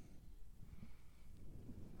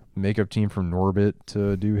makeup team from Norbit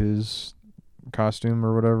to do his costume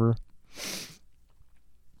or whatever.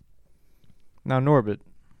 Now Norbit.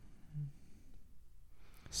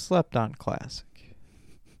 Slept on classic.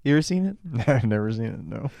 You ever seen it? I've never seen it.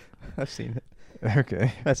 No. I've seen it.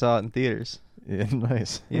 Okay. I saw it in theaters. Yeah,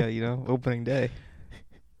 nice. Yeah, opening day.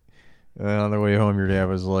 And on the way home, your dad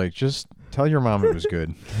was like, "Just tell your mom it was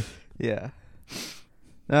good." Yeah.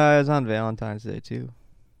 No, it was on Valentine's Day too.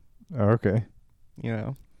 Oh, okay.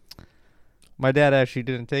 My dad actually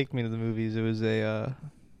didn't take me to the movies. It was a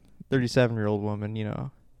 37-year-old woman,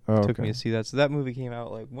 Oh, took me okay. to see that. So that movie came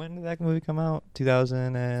out, when did that movie come out?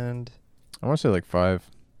 2000 and... I want to say like 5.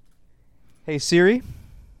 Hey, Siri?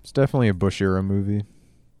 It's definitely a Bush era movie.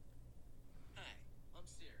 Hi, I'm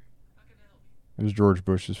Siri. How can I help you? It was George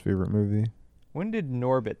Bush's favorite movie. When did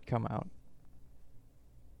Norbit come out?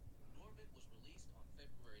 Norbit was released on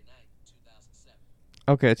February 9th, 2007.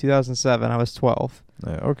 Okay, 2007. I was 12.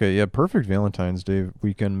 Okay, yeah, perfect Valentine's Day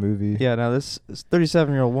weekend movie. Yeah, now this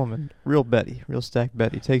 37-year-old woman, real Betty, real stacked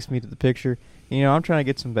Betty, takes me to the picture. I'm trying to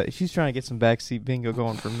get some... She's trying to get some backseat bingo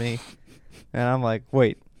going for me. And I'm like,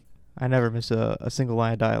 wait, I never miss a single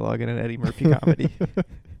line of dialogue in an Eddie Murphy comedy.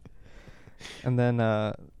 And then,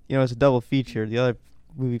 it's a double feature. The other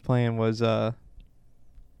movie playing was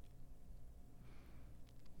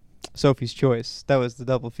Sophie's Choice. That was the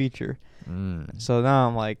double feature. So now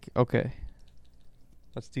I'm like, okay,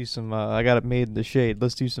 let's do some... I got it made in the shade.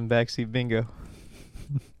 Let's do some backseat bingo.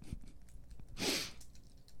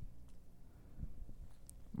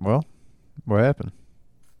 Well, what happened?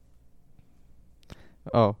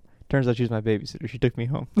 Oh, turns out she was my babysitter. She took me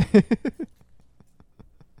home.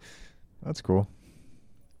 That's cool.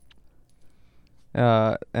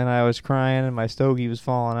 And I was crying, and my stogie was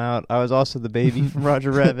falling out. I was also the baby from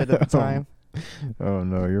Roger Rabbit at the time. Oh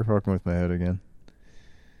no, you're fucking with my head again.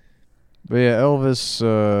 But yeah, Elvis.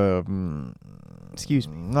 Excuse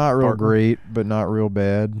me. Not real Partner. great, but not real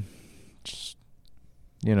bad. Just,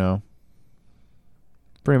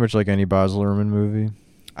 pretty much like any Baz Luhrmann movie.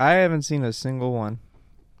 I haven't seen a single one.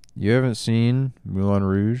 You haven't seen Moulin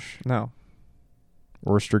Rouge No.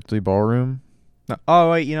 or Strictly Ballroom No.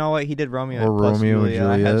 Oh wait, you know what? He did Romeo Or plus Romeo and Juliet.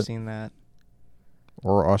 I have Juliet. seen that.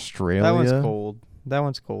 or Australia. That one's cold. That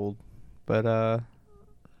one's cold. But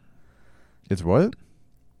It's what?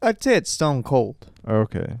 I'd say it's stone cold.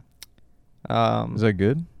 Okay. Is that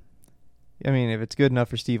good? I mean, if it's good enough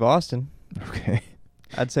for Steve Austin, Okay.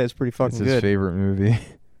 I'd say it's pretty fucking It's his good. favorite movie.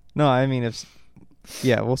 No, I mean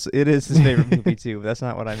yeah, well, it is his favorite movie too. But that's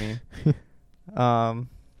not what I mean. I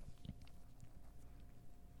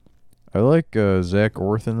like Zach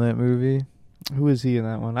Orth in that movie. Who is he in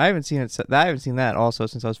that one? I haven't seen it. I haven't seen that also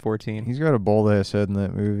since I was 14. He's got a bald ass head in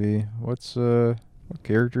that movie. What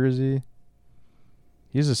character is he?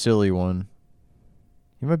 He's a silly one.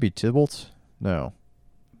 He might be Tybalt. No.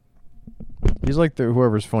 He's like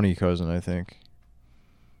whoever's funny cousin, I think.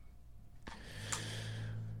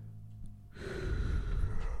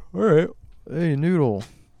 All right. Hey, Noodle.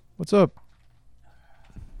 What's up?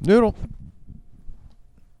 Noodle.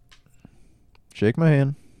 Shake my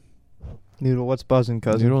hand. Noodle, what's buzzing,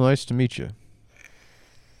 cousin? Noodle, nice to meet you.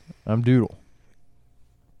 I'm Doodle.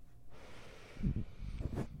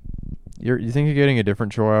 You think you're getting a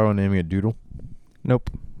different chihuahua and naming it Doodle? Nope.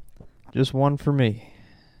 Just one for me.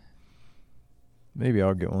 Maybe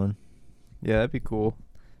I'll get one. Yeah, that'd be cool.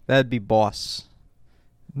 That'd be boss.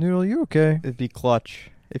 Noodle, you okay? It'd be clutch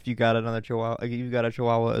if you got another chihuahua. You got a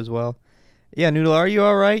chihuahua as well. Yeah, Noodle, are you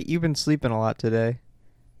all right? You've been sleeping a lot today.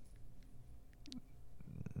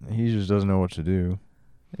 He just doesn't know what to do.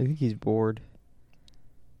 I think he's bored.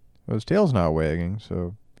 Well, his tail's not wagging,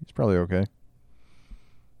 so he's probably okay.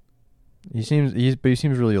 He seems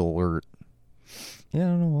really alert. Yeah, I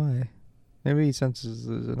don't know why. Maybe he senses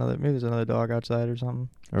there's another dog outside or something.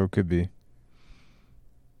 Oh, it could be.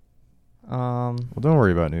 Well, don't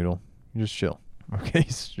worry about Noodle. You just chill. Okay,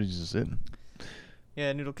 he's just sitting.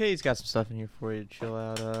 Yeah, Noodle K's got some stuff in here for you to chill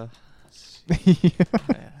out.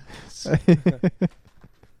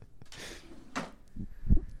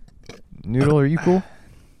 Noodle, are you cool?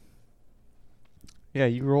 Yeah,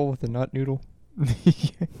 you roll with the nut, Noodle.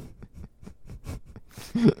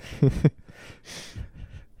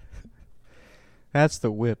 That's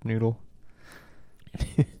the whip, Noodle.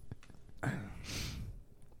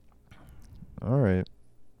 All right.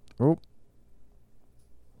 Oh.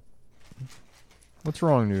 What's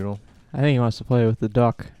wrong, Noodle? I think he wants to play with the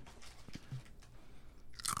duck.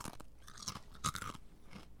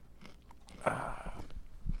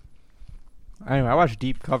 Anyway, I watched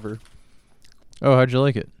Deep Cover. Oh, how'd you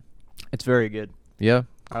like it? It's very good. Yeah?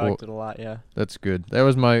 I liked it a lot, yeah. That's good. That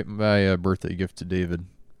was my birthday gift to David.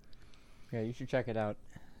 Yeah, you should check it out.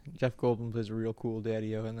 Jeff Goldblum plays a real cool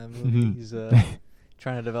daddy-o in that movie. Mhm. He's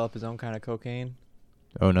trying to develop his own kind of cocaine.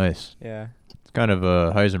 Oh, nice. Yeah. It's kind of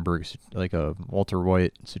a Heisenberg, like a Walter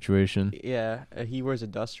White situation. Yeah, he wears a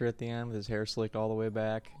duster at the end with his hair slicked all the way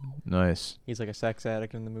back. Nice. He's like a sex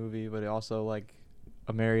addict in the movie, but also like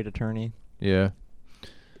a married attorney. Yeah.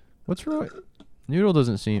 What's wrong?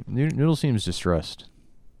 Noodle seems distressed.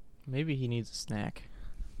 Maybe he needs a snack.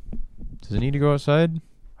 Does he need to go outside?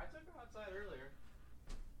 I took him outside earlier.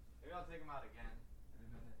 Maybe I'll take him out again in a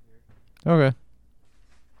minute here.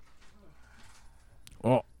 Okay.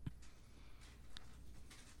 Oh.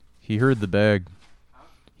 He heard the bag.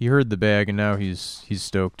 He heard the bag, and now he's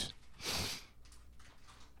stoked.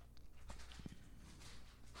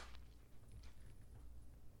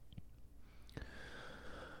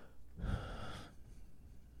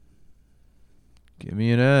 Give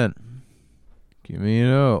me an N. Give me an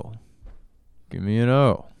O. Give me an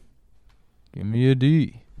O. Give me a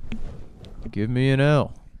D. Give me an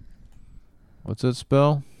L. What's that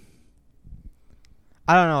spell?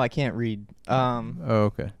 I don't know. I can't read. Oh,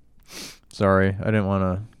 okay. Sorry, I didn't want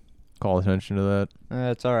to call attention to that.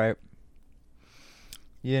 That's all right.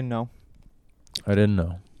 You didn't know. I didn't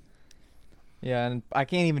know. Yeah, and I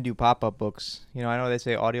can't even do pop-up books. You know, I know they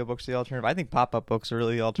say audiobooks are the alternative. I think pop-up books are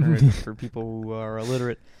really the alternative for people who are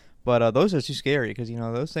illiterate. But those are too scary because, you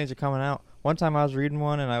know, those things are coming out. One time I was reading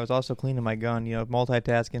one and I was also cleaning my gun, you know,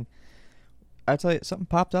 multitasking. I tell you, something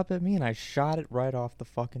popped up at me and I shot it right off the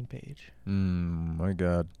fucking page. My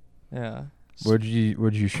God. Yeah. What'd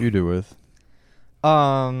you shoot it with?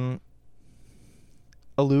 A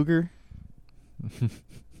Luger.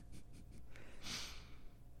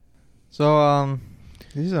 So,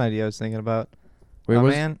 this is an idea I was thinking about. Wait,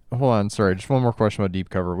 Man. hold on, sorry, just one more question about Deep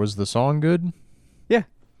Cover. Was the song good? Yeah.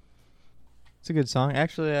 It's a good song.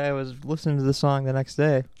 Actually, I was listening to the song the next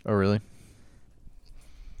day. Oh, really?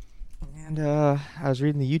 And I was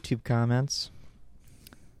reading the YouTube comments.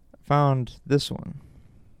 Found this one.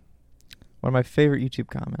 One of my favorite YouTube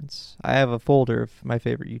comments. I have a folder of my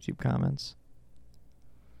favorite YouTube comments.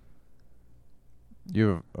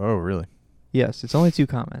 Oh, really? Yes, it's only 2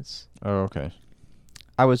 comments. Oh, okay.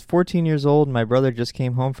 I was 14 years old and my brother just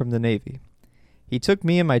came home from the Navy. He took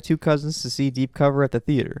me and my 2 cousins to see Deep Cover at the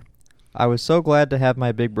theater. I was so glad to have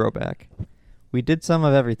my big bro back. We did some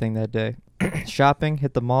of everything that day. Shopping,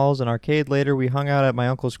 hit the malls, and arcade. Later we hung out at my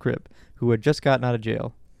uncle's crib, who had just gotten out of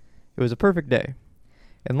jail. It was a perfect day.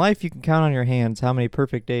 In life you can count on your hands how many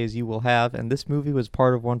perfect days you will have, and this movie was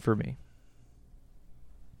part of one for me.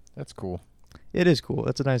 That's cool. It is cool.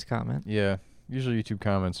 That's a nice comment. Yeah. Usually YouTube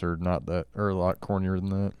comments are a lot cornier than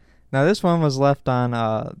that. Now this one was left on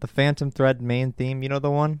the Phantom Thread main theme. You know the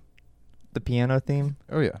one? The piano theme?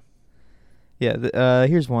 Oh, yeah. Yeah,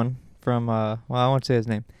 here's one from, I won't say his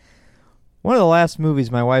name. One of the last movies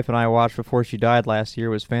my wife and I watched before she died last year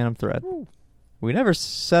was Phantom Thread. Ooh. We never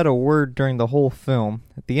said a word during the whole film.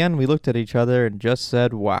 At the end, we looked at each other and just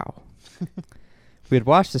said, wow. We had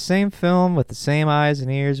watched the same film with the same eyes and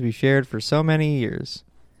ears we shared for so many years.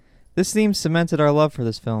 This theme cemented our love for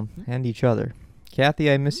this film and each other. Kathy,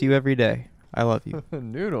 I miss you every day. I love you.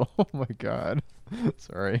 Noodle. Oh, my God.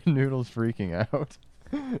 Sorry. Noodle's freaking out.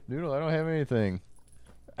 Noodle, I don't have anything.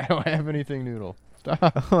 I don't have anything, Noodle. Stop.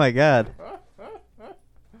 Oh, my God.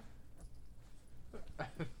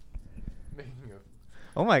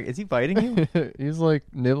 Oh, my. Is he biting you? He's like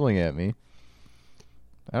nibbling at me.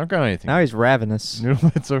 I don't got anything. Now he's ravenous.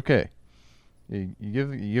 Noodle, it's okay. You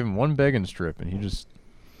give him one begging strip, and he's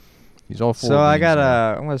all full. So of I beans got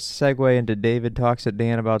now. I'm gonna segue into David Talks at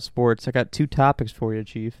Dan about sports. I got 2 topics for you,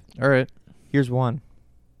 Chief. All right. Here's one.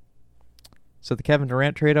 So the Kevin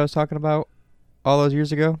Durant trade I was talking about all those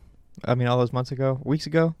years ago, all those months ago, weeks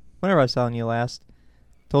ago, whenever I was telling you last,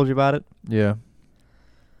 told you about it. Yeah.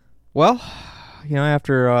 Well,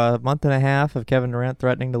 after a month and a half of Kevin Durant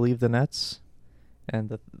threatening to leave the Nets, and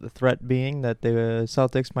the threat being that the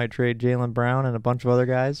Celtics might trade Jaylen Brown and a bunch of other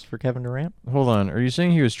guys for Kevin Durant. Hold on. Are you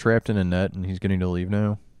saying he was trapped in a net and he's getting to leave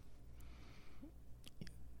now?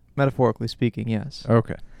 Metaphorically speaking, yes.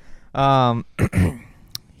 Okay.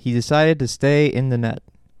 He decided to stay in the net.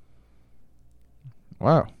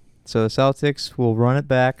 Wow. So the Celtics will run it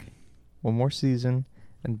back one more season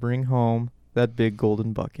and bring home that big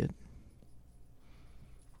golden bucket.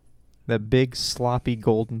 That big sloppy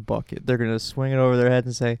golden bucket. They're going to swing it over their heads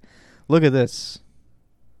and say, look at this.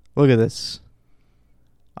 Look at this.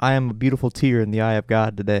 I am a beautiful tear in the eye of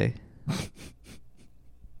God today.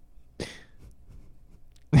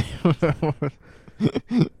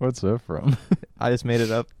 What's that from? I just made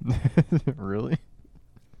it up. Really?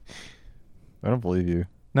 I don't believe you.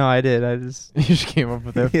 No, I did. You just came up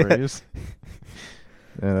with that Yeah. phrase?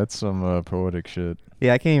 Yeah, that's some poetic shit.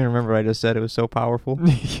 Yeah, I can't even remember what I just said. It was so powerful.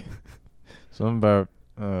 Something about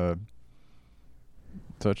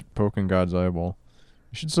poking God's eyeball.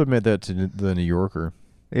 You should submit that to the New Yorker.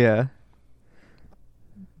 Yeah.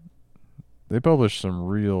 They publish some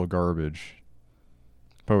real garbage,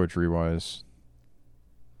 poetry-wise.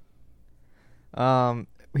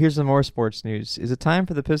 Here's some more sports news. Is it time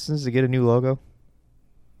for the Pistons to get a new logo?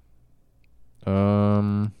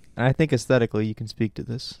 And I think aesthetically you can speak to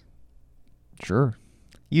this. Sure.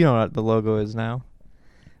 You know what the logo is now.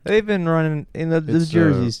 They've been running in the It's,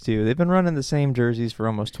 jerseys too. They've been running the same jerseys for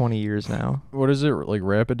almost 20 years now. What is it, like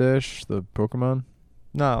Rapidash, the Pokemon?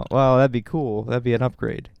 No, well, that'd be cool. That'd be an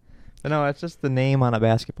upgrade. But no, it's just the name on a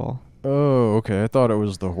basketball. Oh, okay. I thought it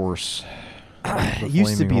was the horse. The It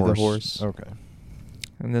used to flaming be the horse. Okay.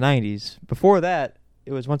 In the 90s. Before that,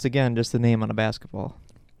 it was once again just the name on a basketball.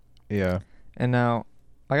 Yeah. And now,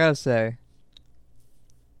 I gotta say,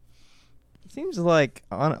 it seems like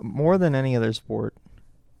more than any other sport,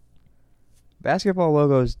 basketball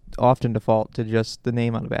logos often default to just the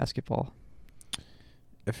name on a basketball.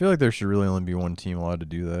 I feel like there should really only be one team allowed to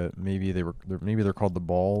do that. Maybe they're called the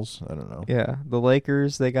Balls. I don't know. Yeah, the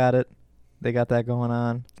Lakers, they got it. They got that going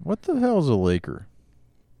on. What the hell is a Laker?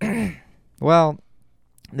 Well,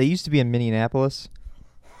 they used to be in Minneapolis.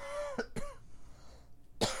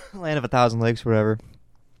 Land of 1,000 lakes, whatever.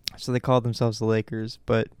 So they called themselves the Lakers,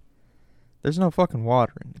 but There's no fucking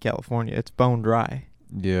water in California. It's bone dry.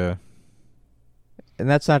 Yeah. And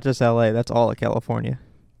that's not just LA. That's all of California.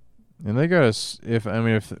 And they gotta, if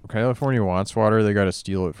California wants water, they gotta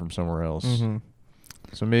steal it from somewhere else. Mm-hmm.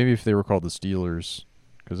 So maybe if they were called the Steelers,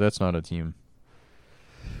 because that's not a team.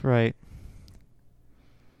 Right.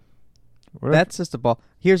 What if- That's just a ball.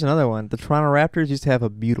 Here's another one. The Toronto Raptors used to have a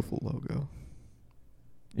beautiful logo.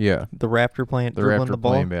 yeah, The Raptor playing, the dribbling Raptor the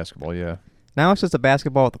ball. playing basketball. Yeah, Now it's just a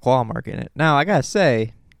basketball with the claw mark in it. Now, I gotta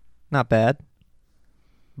say, not bad.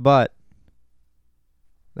 But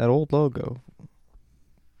that old logo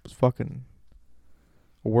was fucking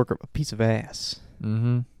a piece of ass.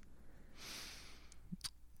 mm-hmm.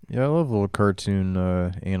 Yeah, I love little cartoon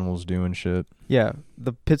animals doing shit. Yeah,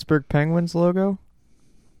 the Pittsburgh Penguins logo,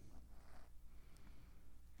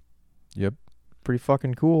 Yep, pretty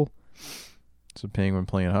fucking cool. it's a penguin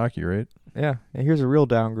playing hockey, right? Yeah, and here's a real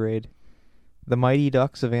downgrade. The Mighty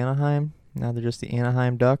Ducks of Anaheim. Now they're just the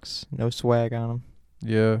Anaheim Ducks. No swag on them.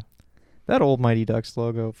 Yeah, That old Mighty Ducks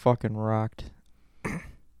logo fucking rocked.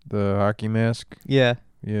 the hockey mask. Yeah,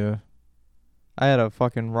 Yeah, I had a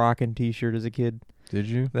fucking rockin' T-shirt as a kid. did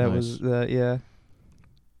you? That Nice. was yeah.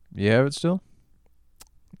 You have it still?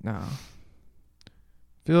 No.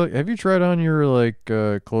 Feel like, have you tried on your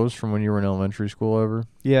clothes from when you were in elementary school ever?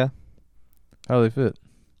 Yeah. How do they fit?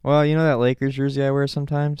 Well, you know that Lakers jersey I wear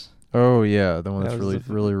sometimes? Oh yeah, the one That that's was really,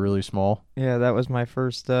 the really, really small. Yeah, that was my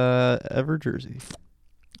first ever jersey.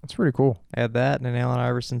 That's pretty cool. I had that and an Allen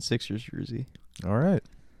Iverson Sixers jersey. All right.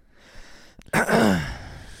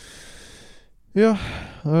 Yeah.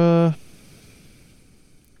 One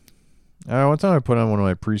time I put on one of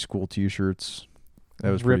my preschool T-shirts.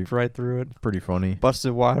 That was ripped right through it. pretty funny.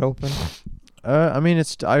 Busted wide open. I mean,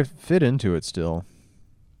 I fit into it still.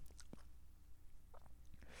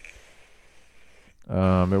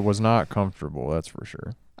 It was not comfortable, that's for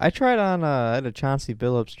sure. I tried on I had a Chauncey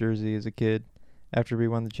Billups jersey as a kid after we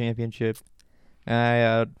won the championship. And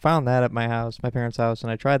I found that at my parents' house,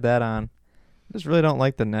 and I tried that on. I just really don't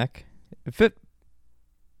like the neck. It fit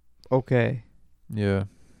okay. Yeah.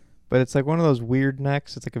 But it's like one of those weird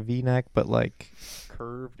necks. It's like a V-neck, but like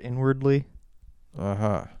curved inwardly.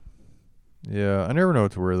 Uh-huh. Yeah, I never know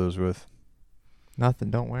what to wear those with. Nothing.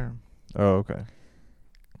 Don't wear them. Oh, okay.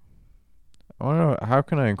 I want to know, how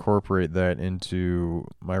can I incorporate that into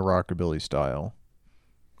my rockabilly style?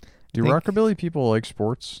 Do think- rockabilly people like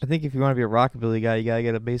sports? I think if you want to be a rockabilly guy, you gotta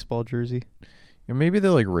get a baseball jersey. Yeah, maybe they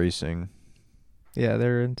like racing. Yeah,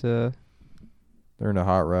 they're into. They're into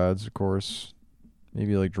hot rods, of course.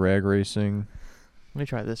 Maybe like drag racing. Let me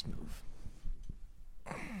try this move.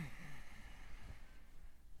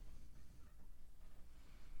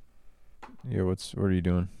 Yeah, what are you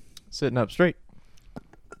doing? Sitting up straight.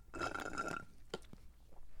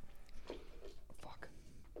 Fuck.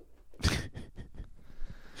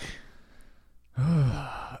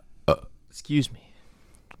 Excuse me.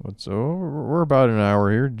 We're about an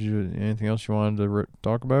hour here. Anything else you wanted to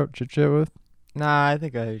talk about, chit chat with? Nah, I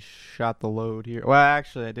think I shot the load here. Well,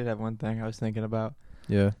 actually, I did have one thing I was thinking about.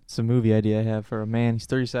 Yeah. It's a movie idea I have for a man. He's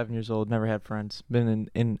 37 years old, never had friends, been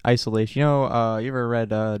in isolation. You know, you ever read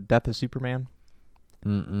Death of Superman?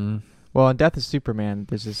 Mm-mm. Well, in Death of Superman,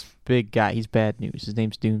 there's this big guy. He's bad news. His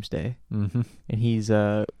name's Doomsday. Mm-hmm. And he's,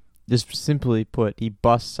 just simply put, he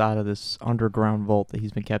busts out of this underground vault that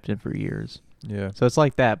he's been kept in for years. Yeah. So it's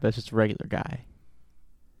like that, but it's just a regular guy.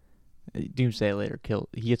 Doomsday later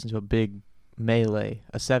he gets into a big melee,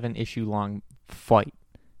 a 7-issue long fight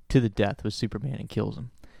to the death with Superman and kills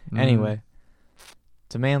him. Anyway,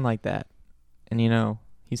 it's a man like that. And, you know,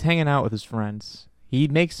 he's hanging out with his friends. He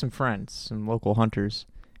makes some friends, some local hunters.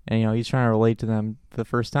 And, you know, he's trying to relate to them for the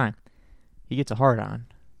first time. He gets a hard on.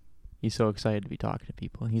 He's so excited to be talking to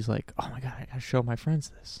people. And he's like, oh, my God, I got to show my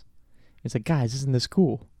friends this. It's like, guys, isn't this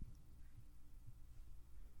cool?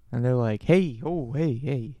 And they're like, hey,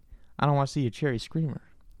 I don't want to see a cherry screamer.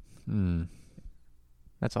 Hmm.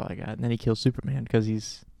 That's all I got. And then he kills Superman because he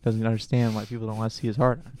doesn't understand why people don't want to see his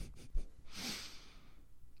heart on.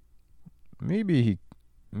 Maybe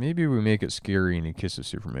we make it scary and he kisses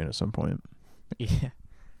Superman at some point. Yeah.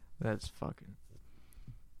 That's fucking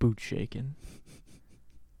boot shaking.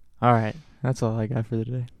 All right. That's all I got for the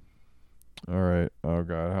day. All right. Oh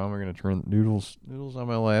God, how am I gonna turn noodles on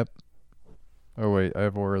my lap? Oh wait, I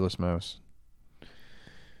have a wireless mouse.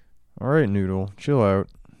 All right, Noodle, chill out.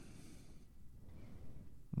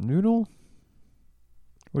 Noodle,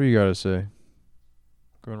 what do you gotta say?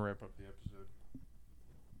 Go and wrap up the episode.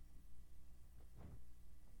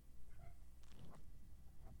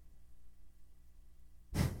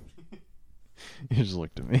 You just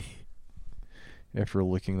looked at me after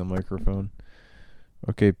licking the microphone.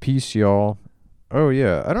 Okay, peace, y'all. Oh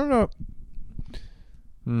yeah, I don't know.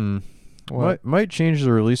 What? Might change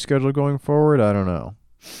the release schedule going forward. I don't know.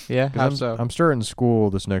 'Cause how I'm, so? I'm starting school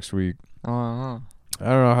this next week. Uh-huh. I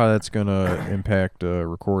don't know how that's gonna impact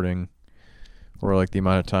recording, or like the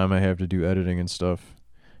amount of time I have to do editing and stuff.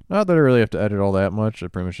 Not that I really have to edit all that much. I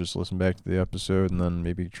pretty much just listen back to the episode and then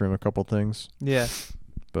maybe trim a couple things. Yeah.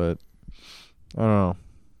 But I don't know.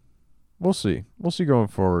 We'll see. We'll see going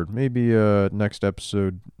forward. Maybe next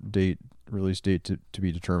episode release date to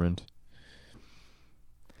be determined.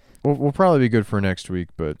 We'll probably be good for next week,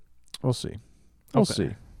 but we'll see. We'll Okay. see.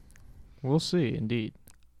 We'll see, indeed.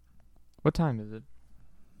 What time is it?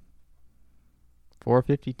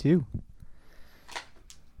 4:52.